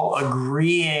 first of all,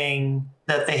 agreeing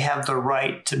that they have the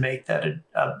right to make that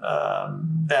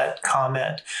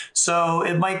comment. So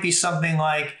it might be something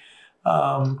like,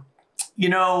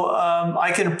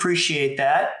 I can appreciate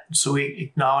that. So we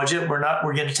acknowledge it. We're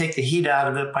going to take the heat out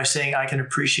of it by saying, I can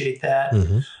appreciate that.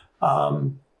 Mm-hmm.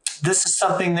 This is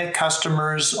something that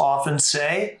customers often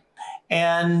say,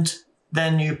 and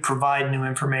then you provide new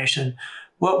information.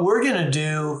 What we're going to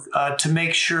do to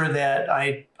make sure that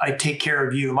I take care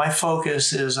of you, my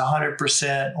focus is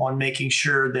 100% on making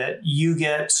sure that you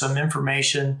get some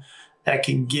information that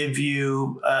can give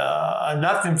you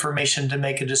enough information to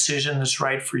make a decision that's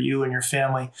right for you and your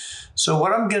family. So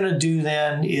what I'm going to do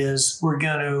then is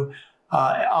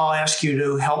I'll ask you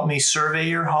to help me survey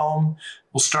your home.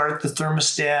 We'll start at the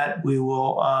thermostat. We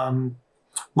will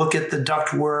look at the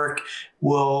ductwork.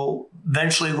 We'll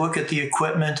eventually look at the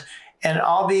equipment, and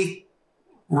I'll be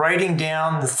writing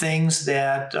down the things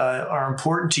that are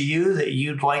important to you that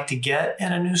you'd like to get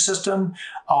in a new system.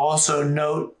 I'll also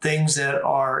note things that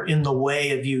are in the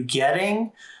way of you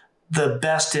getting the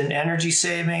best in energy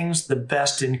savings, the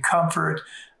best in comfort,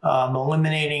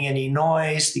 eliminating any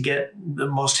noise to get the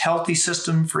most healthy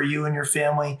system for you and your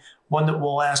family, one that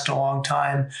will last a long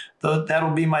time.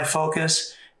 That'll be my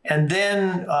focus. And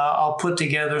then I'll put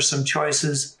together some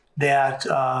choices that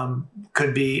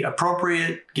could be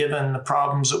appropriate given the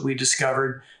problems that we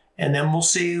discovered. And then we'll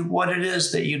see what it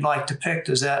is that you'd like to pick.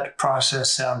 Does that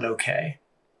process sound okay?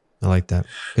 I like that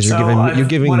because So you're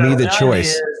giving what me I've the done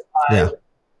choice. is Yeah.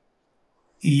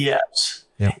 Yes.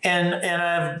 Yeah. And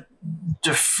I've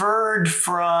deferred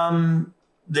from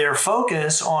their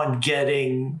focus on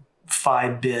getting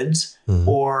 5 bids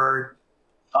or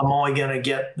I'm only going to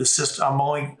get the system.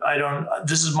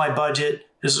 This is my budget.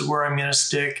 This is where I'm going to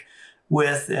stick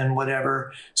with and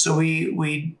whatever. So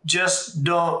we just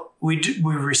don't, we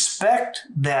respect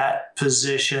that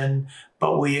position,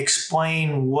 but we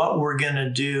explain what we're going to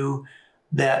do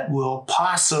that will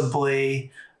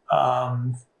possibly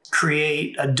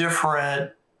create a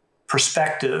different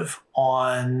perspective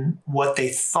on what they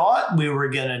thought we were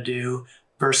going to do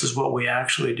versus what we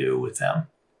actually do with them.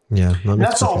 Yeah,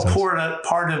 that's all it's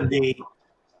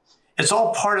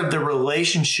all part of the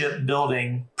relationship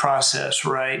building process,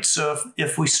 right? So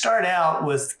if we start out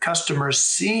with customers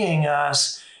seeing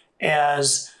us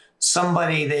as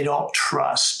somebody they don't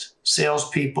trust,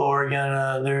 salespeople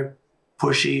they're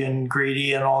pushy and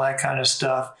greedy and all that kind of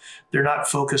stuff. They're not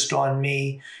focused on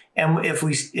me. And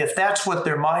if that's what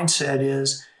their mindset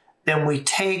is, then we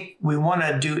want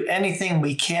to do anything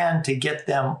we can to get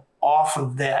them off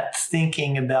of that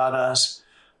thinking about us.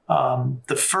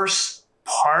 The first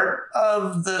part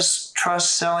of this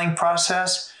trust selling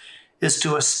process is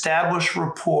to establish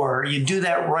rapport. You do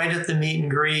that right at the meet and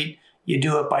greet. You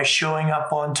do it by showing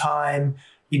up on time.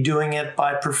 You're doing it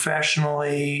by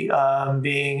professionally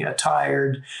being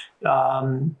attired.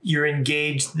 You're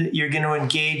engaged. You're going to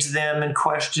engage them in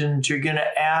questions. You're going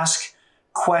to ask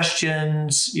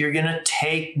questions. You're going to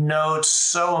take notes.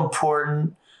 So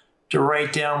important to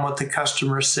write down what the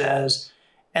customer says.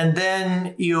 And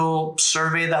then you'll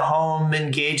survey the home,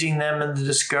 engaging them in the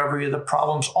discovery of the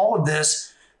problems. All of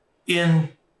this in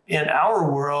our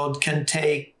world can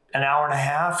take an hour and a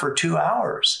half or 2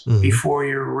 hours before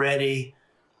you're ready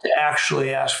to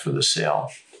actually ask for the sale.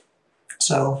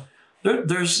 So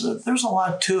there's a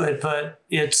lot to it, but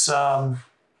it's fun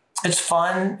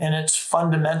and it's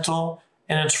fundamental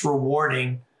and it's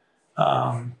rewarding.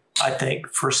 I think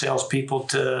for salespeople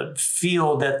to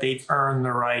feel that they've earned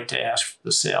the right to ask for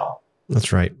the sale.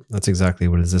 That's right. That's exactly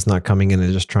what it is. It's not coming in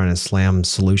and just trying to slam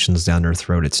solutions down their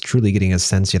throat. It's truly getting a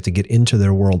sense. You have to get into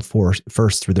their world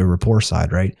first through the rapport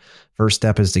side, right? First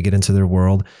step is to get into their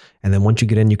world. And then once you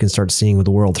get in, you can start seeing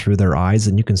the world through their eyes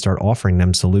and you can start offering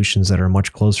them solutions that are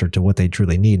much closer to what they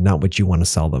truly need, not what you want to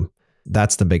sell them.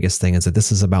 That's the biggest thing, is that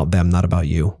this is about them, not about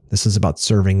you. This is about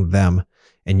serving them.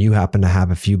 And you happen to have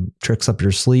a few tricks up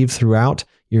your sleeve throughout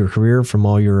your career from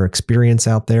all your experience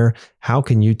out there. How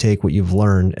can you take what you've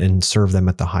learned and serve them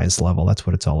at the highest level? That's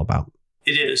what it's all about.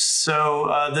 It is.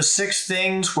 So the 6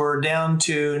 things, we're down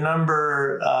to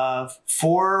number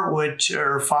 4,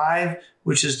 or 5,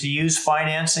 which is to use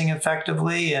financing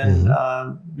effectively. And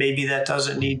maybe that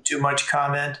doesn't need too much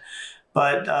comment.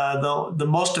 But the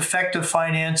most effective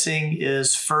financing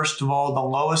is, first of all, the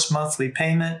lowest monthly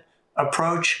payment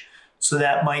approach. So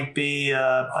that might be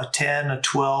a 10, a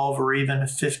 12, or even a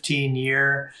 15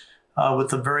 year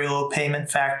with a very low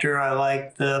payment factor. I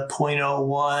like the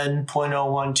 0.01,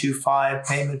 0.0125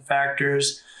 payment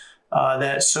factors.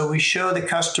 So we show the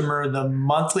customer the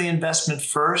monthly investment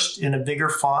first in a bigger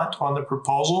font on the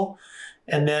proposal.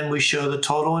 And then we show the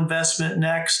total investment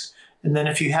next. And then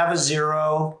if you have a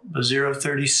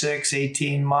 0.36,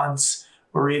 18 months,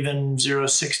 or even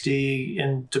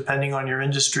 0.60, depending on your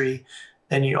industry,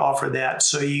 then you offer that.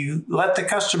 So you let the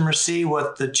customer see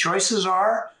what the choices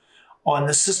are on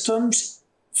the systems,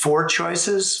 4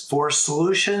 choices, 4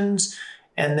 solutions,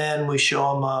 and then we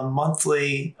show them a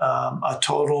monthly, a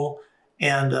total,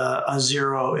 and a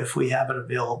 0 if we have it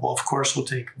available. Of course, we'll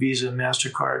take Visa,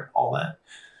 MasterCard, all that.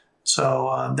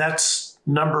 So that's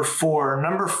number 4.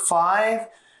 Number 5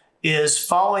 is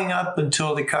following up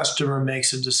until the customer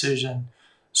makes a decision.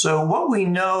 So what we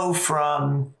know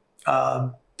from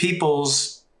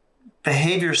people's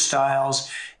behavior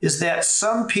styles is that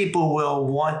some people will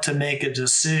want to make a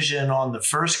decision on the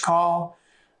first call,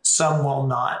 some will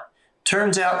not.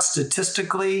 Turns out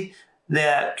statistically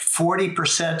that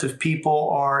 40% of people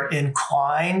are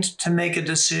inclined to make a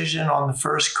decision on the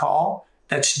first call.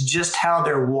 That's just how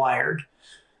they're wired.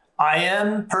 I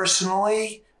am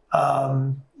personally,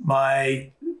 my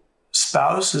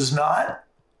spouse is not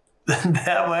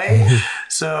that way.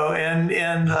 So, and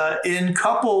in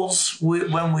couples,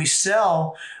 when we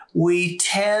sell, we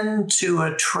tend to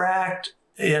attract,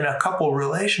 in a couple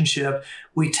relationship,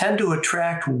 we tend to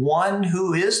attract one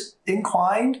who is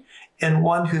inclined and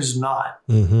one who's not.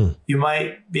 Mm-hmm. You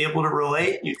might be able to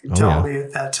relate. You can tell me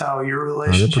if that's how your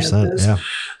relationship 100%, is. yeah.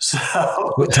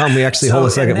 So, Tom, we actually hold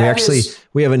a second.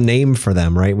 We have a name for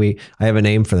them, right? I have a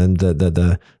name for them.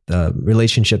 The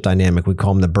relationship dynamic. We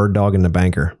call them the bird dog and the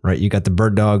banker, right? You got the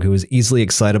bird dog who is easily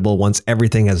excitable, wants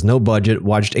everything, has no budget,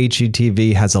 watched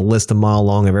HGTV, has a list a mile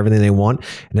long of everything they want,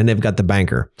 and then they've got the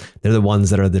banker. They're the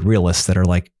ones that are the realists that are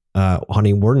like,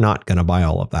 honey, we're not going to buy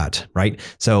all of that, right?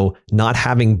 So not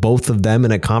having both of them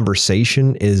in a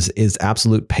conversation is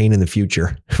absolute pain in the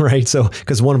future, right? So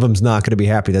because one of them's not going to be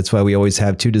happy. That's why we always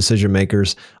have two decision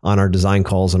makers on our design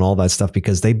calls and all that stuff,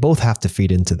 because they both have to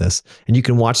feed into this. And you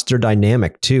can watch their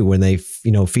dynamic too when they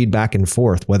feed back and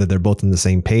forth, whether they're both on the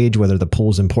same page, whether the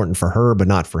pool is important for her but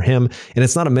not for him. And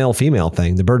it's not a male female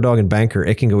thing. The bird dog and banker,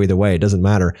 it can go either way. It doesn't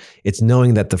matter. It's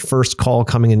knowing that the first call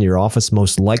coming into your office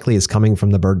most likely is coming from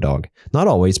the bird dog. Not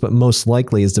always, but most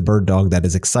likely is the bird dog that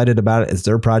is excited about it. It's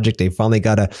their project. They finally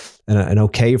got an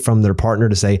okay from their partner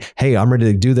to say, hey, I'm ready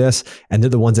to do this. And they're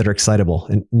the ones that are excitable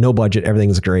and no budget.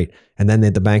 Everything's great. And then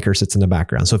the banker sits in the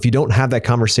background. So if you don't have that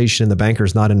conversation and the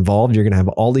banker's not involved, you're going to have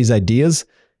all these ideas.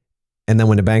 And then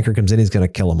when the banker comes in, he's going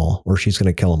to kill them all, or she's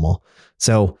going to kill them all.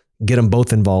 So get them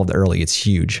both involved early. It's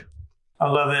huge. I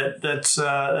love it. That's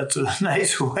a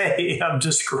nice way of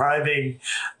describing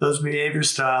those behavior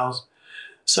styles.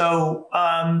 So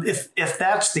if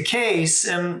that's the case,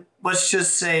 and let's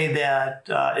just say that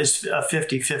it's a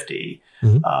 50-50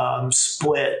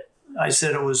 split. I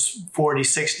said it was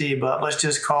 40-60, but let's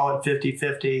just call it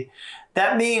 50-50.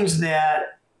 That means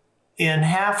that in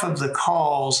half of the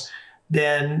calls,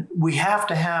 then we have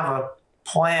to have a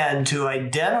plan to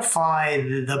identify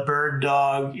the bird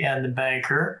dog and the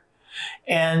banker.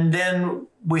 And then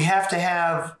we have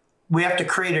to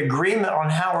create agreement on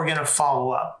how we're going to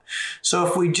follow up. So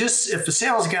if the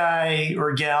sales guy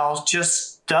or gal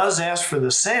just does ask for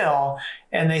the sale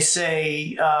and they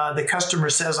say, the customer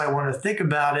says, I want to think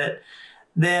about it,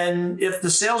 then if the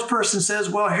salesperson says,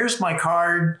 well, here's my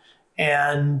card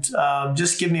and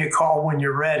just give me a call when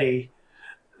you're ready,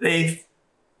 they've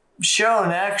shown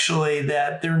actually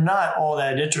that they're not all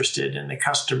that interested in the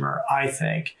customer, I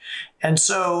think. And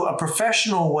so a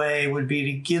professional way would be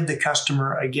to give the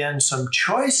customer, again, some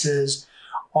choices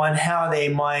on how they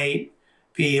might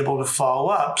be able to follow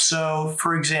up. So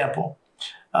for example,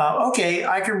 okay,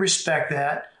 I can respect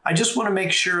that. I just want to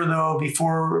make sure though,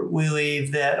 before we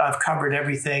leave, that I've covered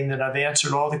everything, that I've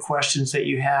answered all the questions that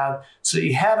you have, so that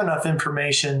you have enough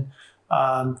information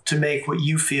to make what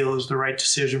you feel is the right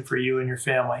decision for you and your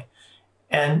family.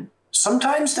 And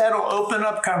sometimes that'll open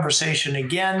up conversation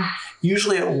again.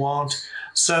 Usually it won't.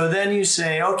 So then you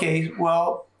say, okay,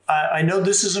 well, I know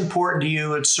this is important to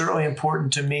you. It's certainly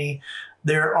important to me.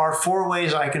 There are 4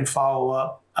 ways I can follow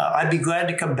up. I'd be glad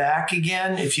to come back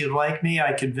again. If you'd like me,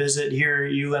 I could visit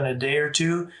you in a day or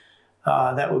two.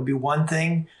 That would be one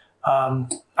thing.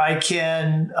 I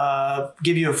can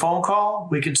give you a phone call.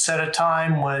 We could set a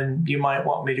time when you might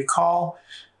want me to call.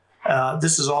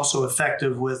 This is also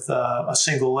effective with a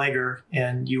single legger,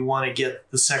 and you want to get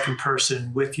the second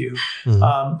person with you.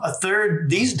 Mm-hmm. A third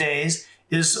these days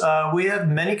is we have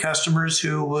many customers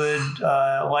who would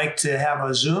like to have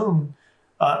a Zoom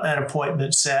an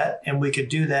appointment set, and we could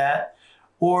do that.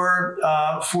 Or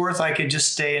fourth, I could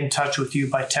just stay in touch with you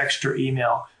by text or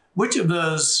email. Which of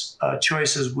those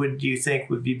choices do you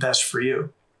think would be best for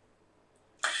you?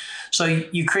 So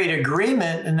you create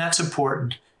agreement, and that's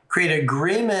important. Create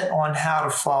agreement on how to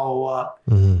follow up.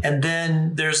 Mm-hmm. And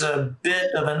then there's a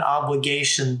bit of an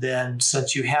obligation then,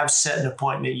 since you have set an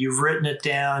appointment, you've written it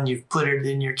down, you've put it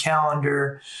in your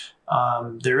calendar,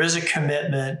 there is a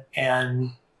commitment,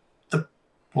 and the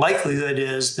likelihood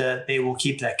is that they will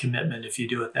keep that commitment if you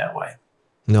do it that way.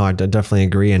 No, I definitely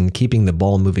agree. And keeping the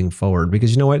ball moving forward,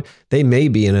 because you know what, they may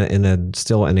be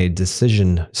still in a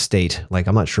decision state. Like,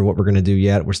 I'm not sure what we're going to do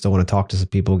yet. We still want to talk to some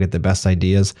people, get the best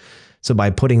ideas. So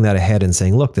by putting that ahead and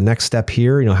saying, look, the next step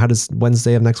here, how does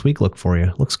Wednesday of next week look for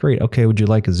you? Looks great. Okay. Would you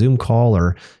like a Zoom call,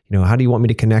 or, how do you want me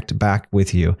to connect back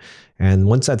with you? And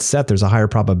once that's set, there's a higher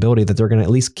probability that they're going to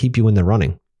at least keep you in the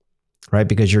running, right?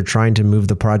 Because you're trying to move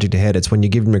the project ahead. It's when you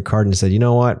give them your card and say, you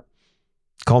know what,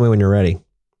 call me when you're ready,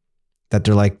 that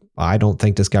they're like, I don't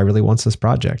think this guy really wants this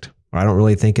project. Or I don't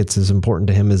really think it's as important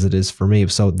to him as it is for me.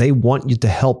 So they want you to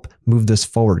help move this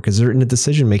forward because they're in a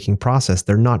decision-making process.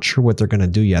 They're not sure what they're going to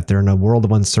do yet. They're in a world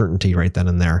of uncertainty right then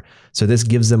and there. So this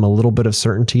gives them a little bit of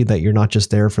certainty that you're not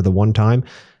just there for the one time.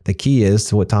 The key is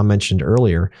to what Tom mentioned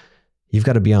earlier. You've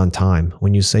got to be on time.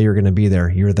 When you say you're going to be there,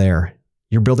 you're there.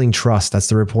 You're building trust. That's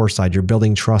the rapport side. You're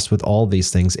building trust with all these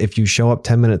things. If you show up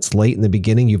 10 minutes late in the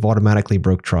beginning, you've automatically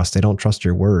broke trust. They don't trust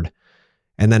your word.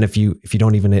 And then if you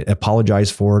don't even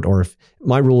apologize for it, or if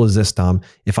my rule is this, Tom,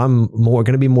 if I'm going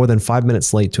to be more than 5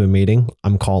 minutes late to a meeting,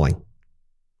 I'm calling.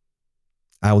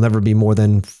 I will never be more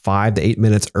than 5 to 8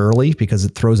 minutes early because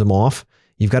it throws them off.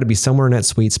 You've got to be somewhere in that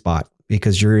sweet spot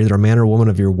because you're either a man or woman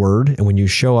of your word. And when you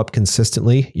show up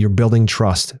consistently, you're building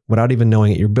trust without even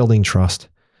knowing it. You're building trust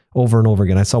over and over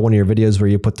again. I saw one of your videos where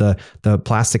you put the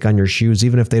plastic on your shoes,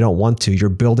 even if they don't want to. You're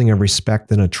building a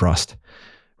respect and a trust,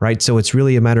 right? So it's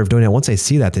really a matter of doing it. Once they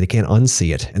see that, they can't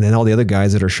unsee it. And then all the other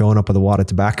guys that are showing up with a wad of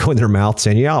tobacco in their mouth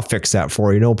saying, yeah, I'll fix that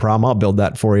for you. No problem. I'll build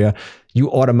that for you.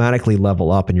 You automatically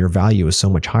level up and your value is so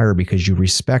much higher because you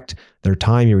respect their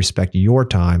time, you respect your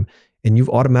time, and you've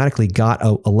automatically got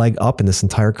a leg up in this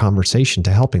entire conversation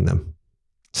to helping them.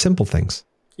 Simple things.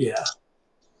 Yeah.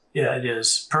 Yeah, it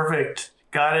is. Perfect.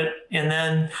 Got it. And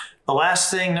then the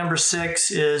last thing, number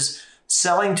 6, is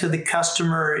selling to the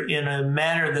customer in a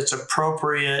manner that's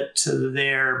appropriate to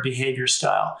their behavior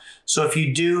style. So if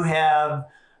you do have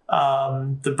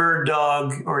the bird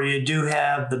dog or you do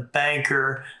have the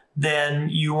banker, then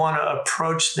you want to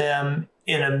approach them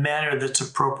in a manner that's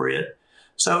appropriate.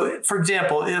 So, for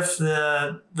example, if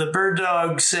the bird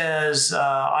dog says,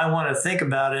 I want to think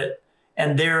about it,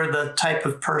 and they're the type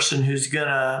of person who's going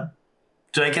to,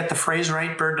 did I get the phrase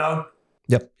right, bird dog?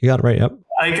 Yep, you got it right, yep.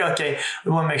 Okay,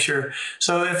 we want to make sure.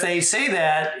 So if they say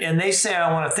that and they say,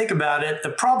 I want to think about it, the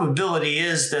probability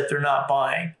is that they're not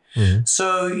buying. Mm-hmm.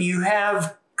 So you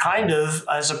have kind of,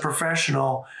 as a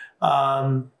professional,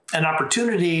 an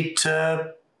opportunity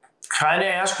to kind of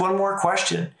ask one more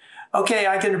question. Okay,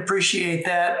 I can appreciate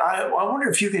that. I wonder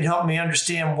if you could help me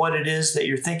understand what it is that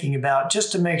you're thinking about,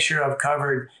 just to make sure I've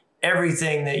covered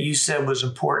everything that you said was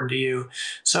important to you.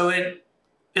 So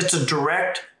it's a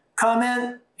direct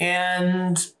comment,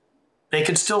 and they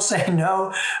could still say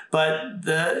no, but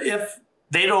if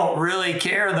they don't really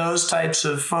care, those types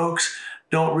of folks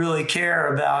don't really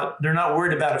care about, they're not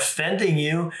worried about offending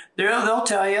you. They'll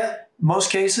tell you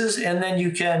most cases, and then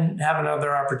you can have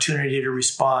another opportunity to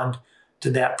respond to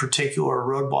that particular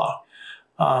roadblock.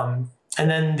 And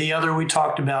then the other we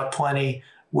talked about plenty,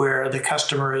 where the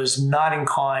customer is not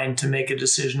inclined to make a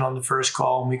decision on the first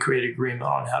call, and we create agreement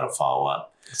on how to follow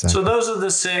up. Exactly. So those are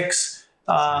the 6.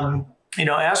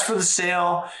 Ask for the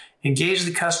sale, engage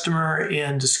the customer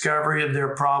in discovery of their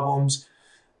problems,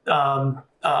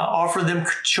 offer them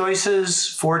choices.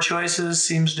 4 choices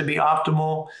seems to be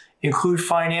optimal. Include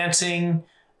financing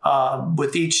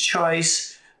with each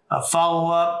choice.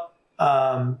 Follow up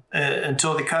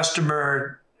until the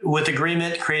customer, with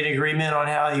agreement, create agreement on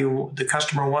how the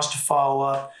customer wants to follow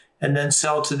up, and then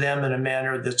sell to them in a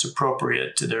manner that's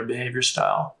appropriate to their behavior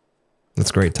style.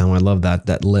 That's great, Tom. I love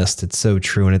that list. It's so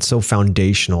true, and it's so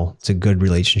foundational to good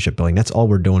relationship building. That's all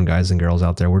we're doing, guys and girls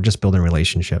out there. We're just building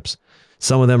relationships.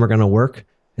 Some of them are going to work,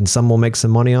 and some we'll make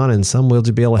some money on, and some we'll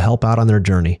just be able to help out on their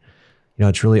journey.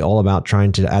 It's really all about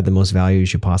trying to add the most value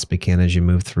as you possibly can as you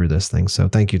move through this thing. So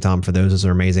thank you, Tom, for those. Those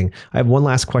are amazing. I have one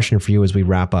last question for you as we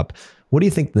wrap up. What do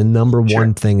you think the number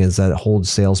one thing is that holds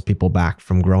salespeople back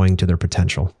from growing to their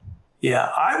potential?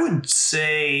 Yeah, I would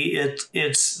say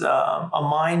it's a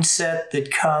mindset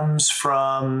that comes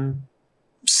from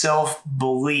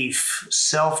self-belief,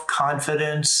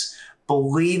 self-confidence,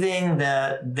 believing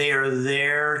that they are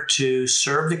there to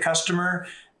serve the customer,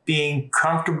 being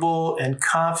comfortable and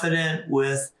confident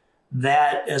with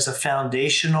that as a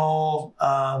foundational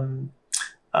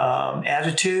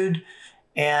attitude.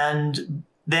 And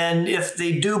then if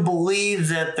they do believe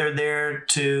that they're there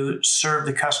to serve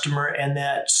the customer and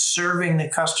that serving the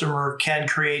customer can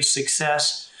create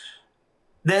success,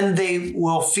 then they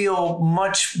will feel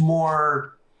much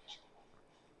more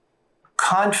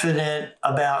confident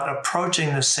about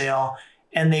approaching the sale,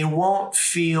 and they won't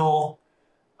feel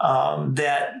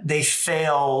that they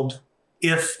failed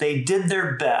if they did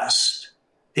their best.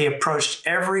 They approached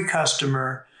every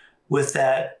customer with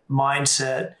that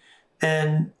mindset.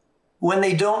 Then when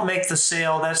they don't make the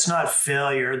sale, that's not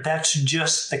failure. That's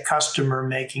just the customer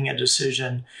making a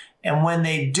decision. And when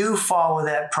they do follow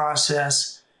that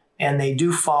process and they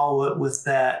do follow it with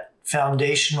that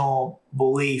foundational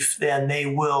belief, then they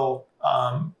will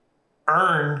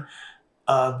earn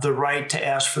the right to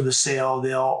ask for the sale.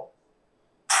 They'll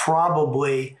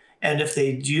probably, and if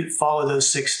they do follow those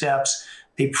 6 steps,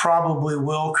 they probably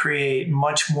will create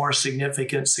much more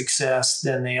significant success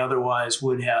than they otherwise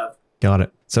would have. Got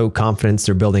it. So confidence,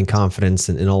 they're building confidence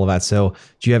and all of that. So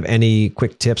do you have any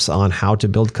quick tips on how to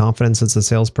build confidence as a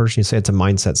salesperson? You say it's a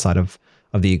mindset side of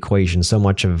of the equation. So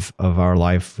much of our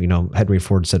life, Henry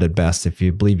Ford said it best: if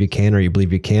you believe you can or you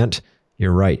believe you can't,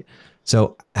 you're right.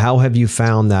 So how have you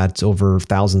found that over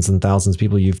thousands and thousands of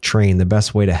people you've trained, the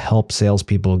best way to help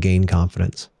salespeople gain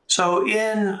confidence? So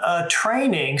in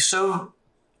training,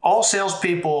 all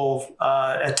salespeople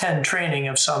attend training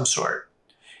of some sort.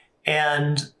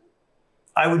 And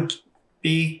I would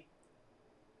be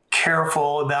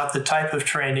careful about the type of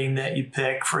training that you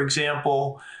pick. For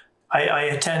example, I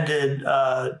attended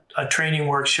a training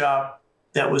workshop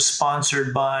that was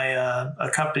sponsored by a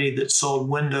company that sold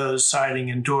windows, siding,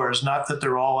 and doors. Not that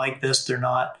they're all like this, they're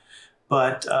not.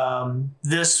 But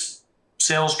this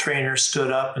sales trainer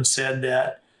stood up and said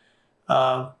that,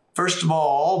 first of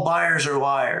all buyers are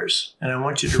liars. And I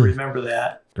want you to remember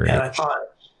that. Great. And I thought,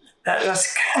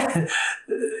 that's kind of,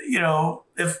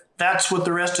 if that's what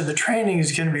the rest of the training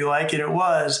is going to be like, and it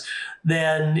was,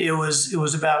 then it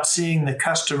was about seeing the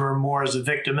customer more as a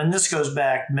victim. And this goes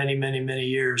back many, many, many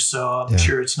years. So I'm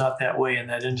sure it's not that way in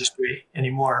that industry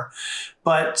anymore.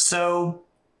 But so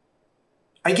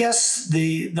I guess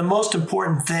the most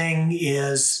important thing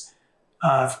is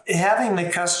having the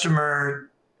customer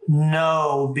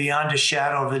know beyond a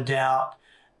shadow of a doubt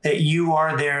that you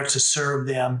are there to serve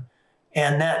them.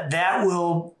 And that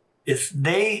will, if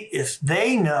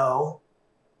they know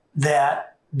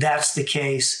that that's the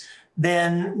case,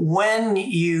 then when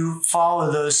you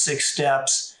follow those 6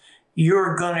 steps,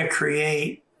 you're going to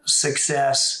create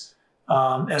success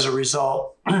as a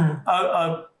result.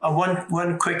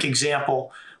 One quick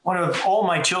example. All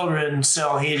my children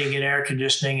sell heating and air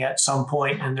conditioning at some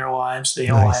point in their lives. They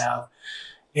all have.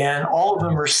 And all of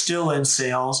them are still in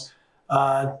sales. 2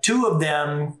 of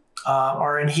them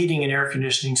are in heating and air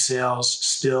conditioning sales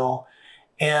still.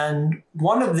 And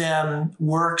one of them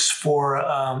works for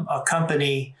a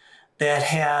company that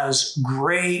has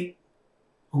great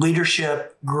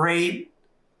leadership, great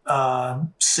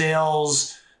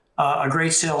sales, a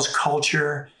great sales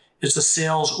culture. It's a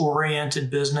sales-oriented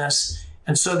business.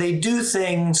 And so they do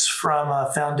things from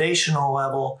a foundational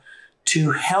level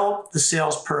to help the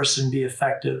salesperson be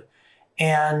effective.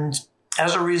 And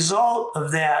as a result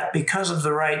of that, because of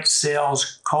the right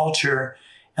sales culture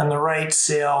and the right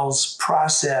sales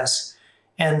process,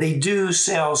 and they do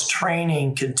sales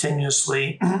training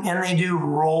continuously, and they do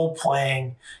role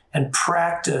playing and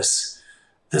practice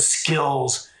the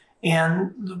skills.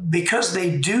 And because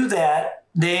they do that,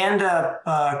 they end up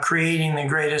creating the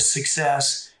greatest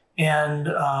success. And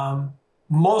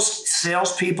most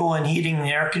salespeople in heating and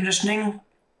air conditioning,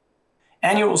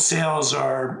 annual sales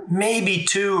are maybe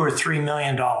 $2 or $3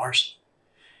 million.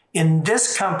 In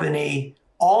this company,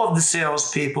 all of the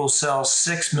salespeople sell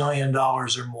 $6 million or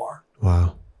more.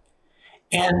 Wow.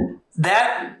 And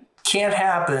that can't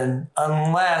happen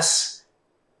unless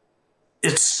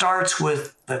it starts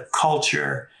with the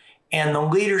culture, and the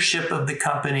leadership of the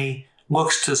company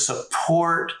looks to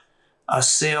support a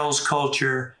sales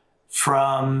culture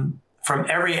from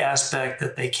every aspect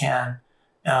that they can,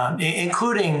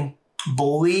 including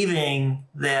believing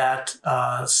that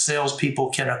salespeople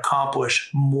can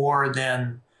accomplish more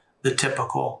than the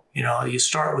typical. You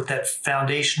start with that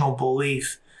foundational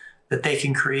belief that they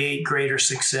can create greater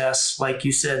success, like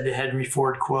you said, the Henry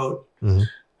Ford quote, and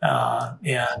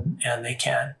they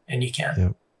can, and you can. Yeah.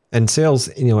 And sales,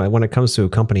 when it comes to a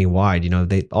company wide,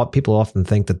 people often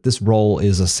think that this role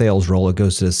is a sales role. It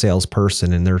goes to the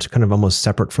salesperson, and they're kind of almost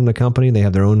separate from the company. They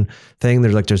have their own thing.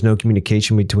 There's no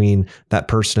communication between that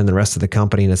person and the rest of the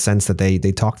company in a sense that they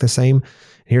talk the same.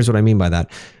 Here's what I mean by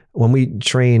that. When we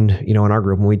train, in our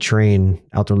group, when we train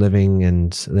outdoor living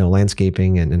and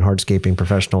landscaping and hardscaping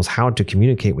professionals how to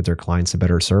communicate with their clients to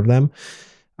better serve them,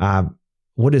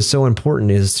 what is so important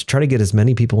is to try to get as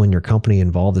many people in your company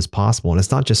involved as possible. And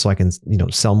it's not just so I can,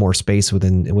 sell more space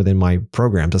within my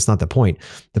programs. That's not the point.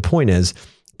 The point is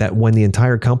that when the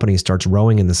entire company starts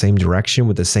rowing in the same direction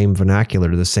with the same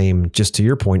vernacular, the same, just to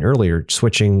your point earlier,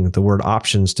 switching the word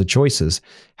options to choices,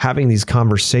 having these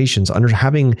conversations,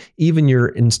 having even your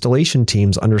installation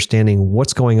teams understanding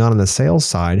what's going on the sales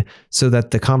side, so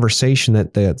that the conversation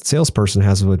that the salesperson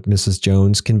has with Mrs.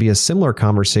 Jones can be a similar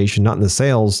conversation, not in the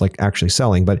sales, like actually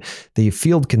selling, but the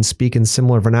field can speak in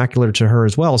similar vernacular to her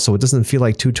as well. So it doesn't feel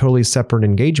like 2 totally separate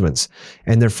engagements.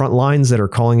 And their front lines that are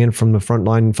calling in from the front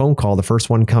line phone call, the first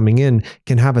one coming in,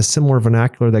 can have a similar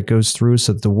vernacular that goes through,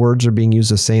 so that the words are being used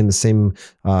the same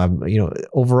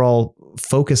overall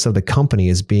focus of the company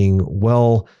is being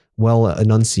well well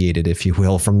enunciated, if you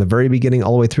will, from the very beginning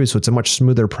all the way through. So it's a much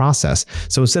smoother process.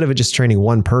 So instead of it just training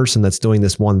one person that's doing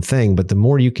this one thing, but the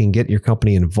more you can get your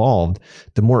company involved,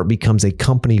 the more it becomes a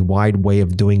company-wide way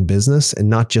of doing business and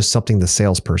not just something the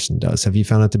salesperson does. Have you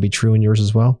found that to be true in yours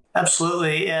as well?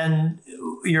 Absolutely. And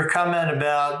your comment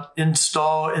about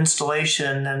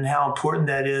installation and how important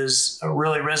that is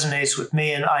really resonates with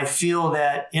me. And I feel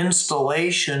that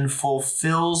installation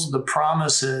fulfills the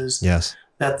promises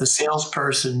that the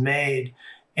salesperson made.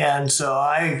 And so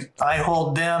I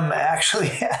hold them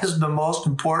actually as the most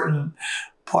important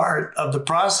part of the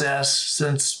process,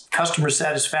 since customer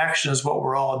satisfaction is what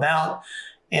we're all about.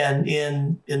 And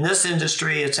in this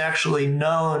industry, it's actually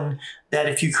known that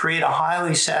if you create a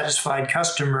highly satisfied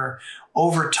customer,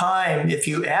 over time, if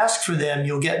you ask for them,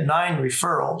 you'll get 9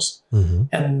 referrals. Mm-hmm.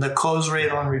 And the close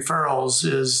rate on referrals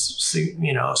is,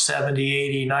 70,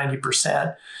 80,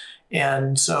 90%.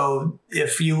 And so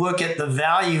if you look at the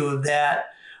value of that,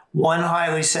 one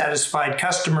highly satisfied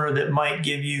customer that might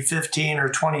give you $15,000 or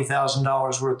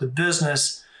 $20,000 worth of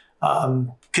business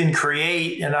can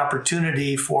create an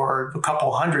opportunity for a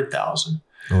couple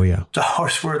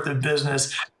 $100,000 worth of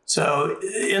business. So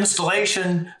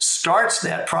installation starts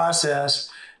that process,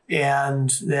 and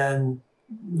then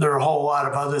there are a whole lot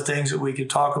of other things that we could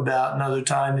talk about another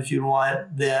time if you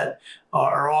want, that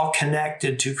are all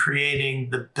connected to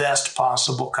creating the best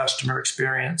possible customer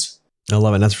experience. I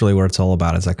love it. And that's really what it's all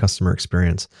about, is that customer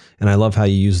experience. And I love how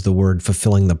you use the word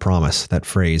fulfilling the promise, that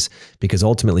phrase, because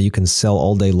ultimately you can sell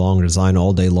all day long, design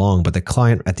all day long, but the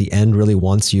client at the end really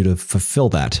wants you to fulfill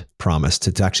that promise,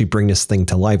 to actually bring this thing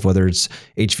to life, whether it's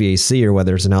HVAC or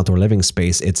whether it's an outdoor living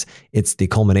space. It's the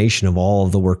culmination of all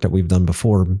of the work that we've done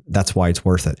before. That's why it's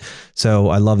worth it. So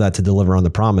I love that, to deliver on the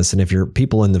promise. And if you're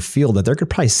people in the field, that they could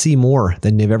probably see more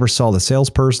than they've ever saw the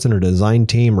salesperson or the design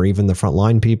team or even the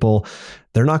frontline people,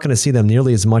 they're not going to see them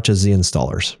nearly as much as the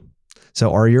installers.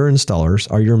 So are your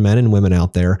installers, are your men and women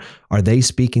out there, are they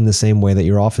speaking the same way that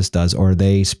your office does? Or are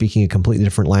they speaking a completely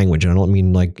different language? And I don't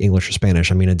mean like English or Spanish.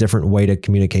 I mean a different way to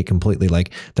communicate completely.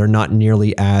 Like they're not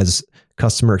nearly as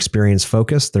customer experience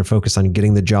focused. They're focused on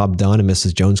getting the job done. And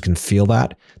Mrs. Jones can feel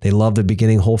that. They love the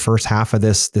beginning, whole first half of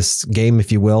this game,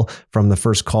 if you will, from the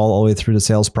first call all the way through the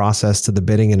sales process to the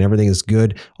bidding, and everything is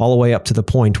good all the way up to the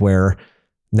point where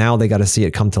now they got to see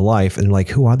it come to life. And like,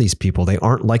 who are these people? They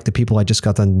aren't like the people I just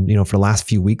got done, for the last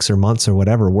few weeks or months or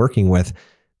whatever working with.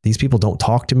 These people don't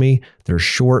talk to me. They're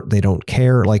short. They don't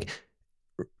care. Like,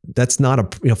 that's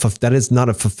not that is not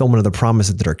a fulfillment of the promise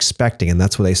that they're expecting. And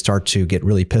that's where they start to get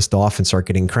really pissed off and start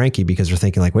getting cranky, because they're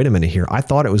thinking like, wait a minute here. I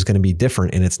thought it was going to be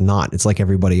different, and it's not. It's like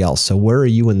everybody else. So where are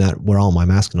you in that realm? I'm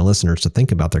asking the listeners to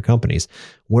think about their companies.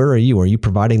 Where are you? Are you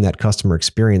providing that customer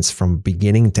experience from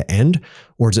beginning to end?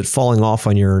 Or is it falling off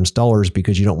on your installers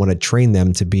because you don't want to train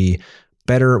them to be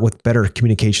better with better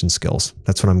communication skills?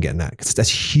 That's what I'm getting at. Because that's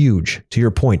huge. To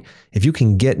your point, if you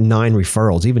can get 9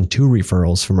 referrals, even 2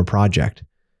 referrals from a project,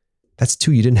 that's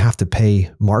 2 you didn't have to pay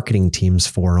marketing teams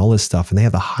for and all this stuff. And they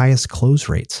have the highest close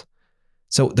rates.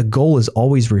 So the goal is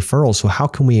always referrals. So how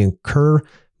can we incur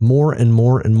more and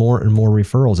more and more and more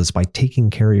referrals? It's by taking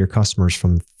care of your customers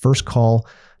from first call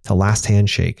to last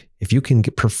handshake. If you can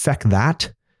perfect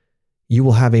that, you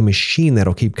will have a machine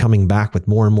that'll keep coming back with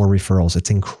more and more referrals.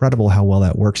 It's incredible how well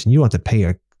that works. And you don't have to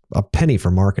pay a penny for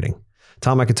marketing.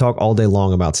 Tom, I could talk all day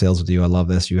long about sales with you. I love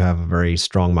this. You have a very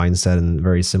strong mindset and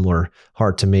very similar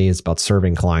heart to me. It's about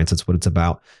serving clients. That's what it's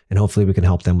about. And hopefully we can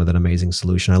help them with an amazing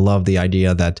solution. I love the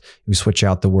idea that you switch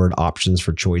out the word options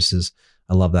for choices.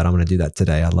 I love that. I'm going to do that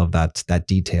today. I love that. That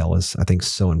detail is, I think,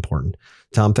 so important.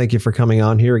 Tom, thank you for coming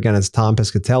on here. Again, it's Tom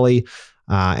Piscitelli,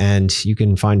 and you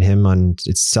can find him on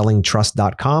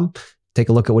sellingtrust.com. Take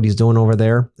a look at what he's doing over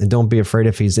there. And don't be afraid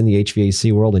if he's in the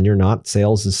HVAC world and you're not.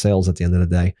 Sales is sales at the end of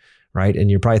the day. Right.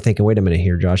 And you're probably thinking, wait a minute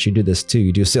here, Josh, you do this too.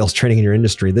 You do sales training in your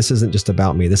industry. This isn't just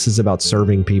about me. This is about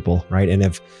serving people. Right. And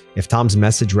if Tom's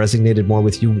message resonated more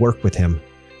with you, work with him.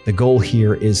 The goal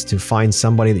here is to find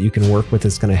somebody that you can work with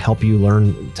that's going to help you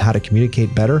learn how to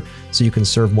communicate better so you can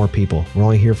serve more people. We're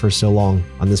only here for so long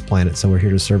on this planet. So we're here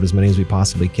to serve as many as we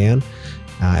possibly can.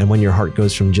 And when your heart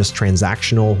goes from just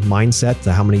transactional mindset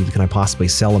to how many can I possibly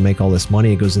sell and make all this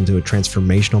money, it goes into a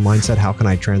transformational mindset. How can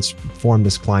I transform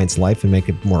this client's life and make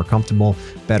it more comfortable,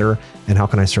 better? And how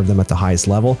can I serve them at the highest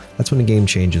level? That's when the game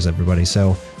changes, everybody.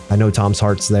 So I know Tom's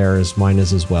heart's there, as mine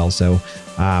is as well. So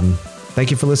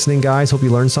thank you for listening, guys. Hope you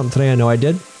learned something today. I know I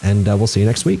did. And we'll see you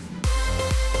next week.